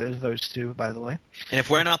appreciate those votes too, by the way. And if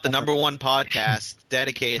we're not the number one podcast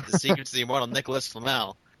dedicated to Secrets of the Immortal Nicholas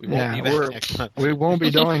Flamel, we won't be back next month. We won't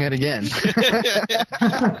be doing it again. It's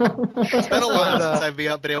been a while since I've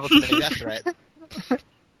been able to make that threat.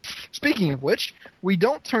 Speaking of which, we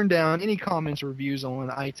don't turn down any comments or reviews on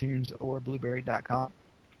iTunes or Blueberry.com.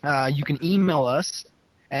 You can email us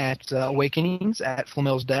at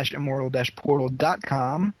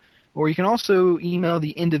awakenings@flamels-immortal-portal.com, or you can also email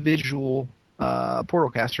the individual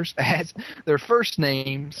portalcasters at their first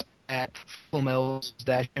names at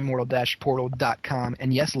flamels-immortal-portal.com.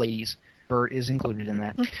 And yes, ladies, Bert is included in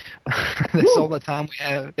that. That's all the time we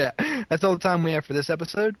have. Yeah, that's all the time we have for this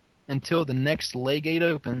episode. Until the next Legate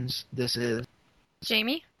opens, this is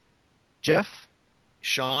Jamie? Jeff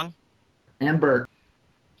Sean? And Bert.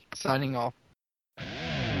 signing off.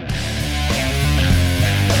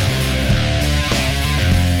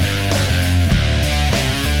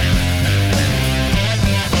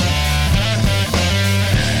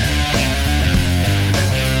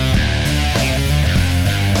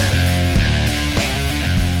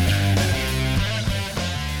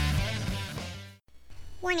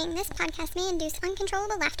 Warning, this podcast may induce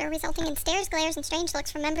uncontrollable laughter resulting in stares, glares, and strange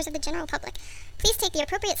looks from members of the general public. Please take the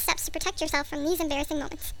appropriate steps to protect yourself from these embarrassing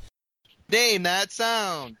moments. Name that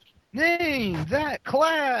sound. Name that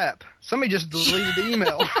clap. Somebody just deleted the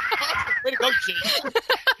email. Way to go, Jake.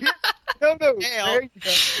 No, Hail. there you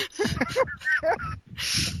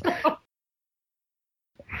go.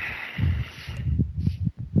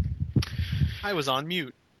 I was on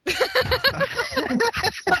mute.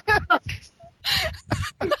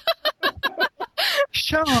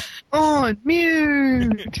 Sean on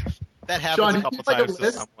mute. That happens Sean, a couple you like a times to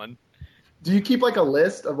list? someone. Do you keep like a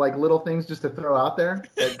list of like little things just to throw out there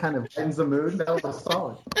that kind of lightens the mood? That was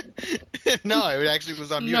solid. No, it actually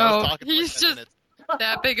was on mute. I was No, talking for he's 10 just minutes.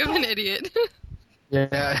 that big of an idiot.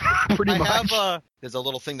 Yeah, pretty I much. have there's a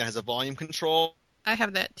little thing that has a volume control I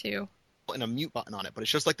have that too. and a mute button on it, but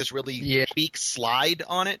it's just like this really Yeah. weak slide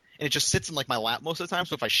on it, and it just sits in like my lap most of the time.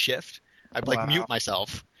 So if I shift, I'd like Wow. mute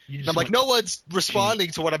myself. And I'm like, no one's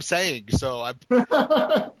responding to what I'm saying, so I'm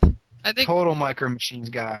I think total Micro Machines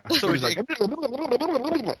guy. So he's like,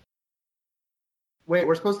 Wait,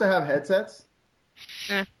 we're supposed to have headsets?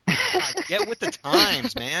 get with the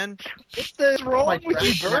times, man. what's the wrong Like, with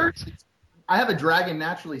you, Bert? I have a Dragon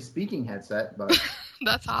Naturally Speaking headset, but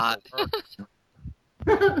that's hot.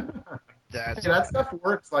 that stuff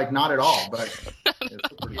works like not at all, but it's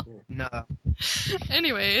still pretty cool. No,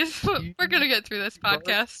 Anyways, we're gonna get through this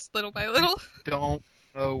podcast little by little. don't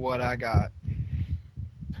know what I got.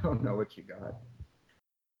 Don't know what you got.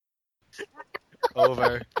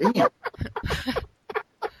 Over. Damn.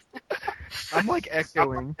 I'm like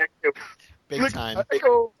echoing. Big time.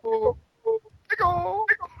 Echo. Oh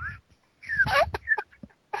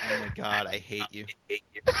my god, I hate you.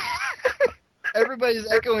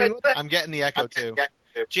 Everybody's echoing. What the I'm getting the echo too.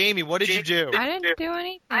 Jamie, what did you do? I didn't do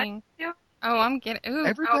anything. Oh, I'm getting. Ooh.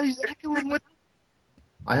 Everybody's echoing. What?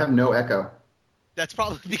 I have no echo. That's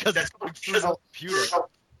probably because it's through the computer.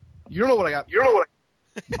 You don't know what I got.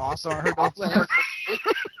 Awesome. I heard those laughs.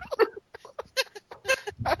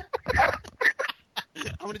 I'm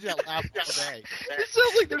gonna do that laugh today. It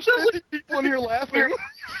sounds like there's 50 people in here laughing.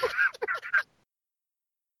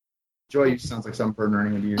 Joy, you sounds like some bird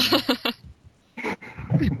running into you.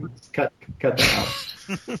 cut that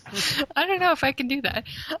out. I don't know if I can do that.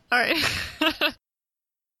 All right.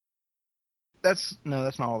 That's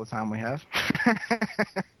not all the time we have.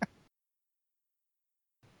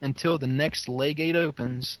 Until the next Leygate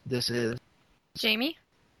opens, this is Jamie.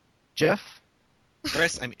 Jeff.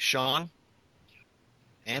 Sean.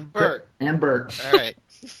 And Bert. And Bert. All right.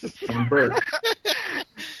 And Bert.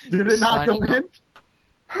 Did it not go in?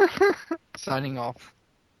 Signing off.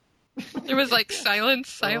 It was like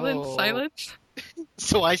silence. Oh. Silence.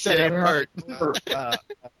 So I said, and Bert.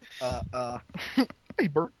 Hey,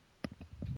 Bert.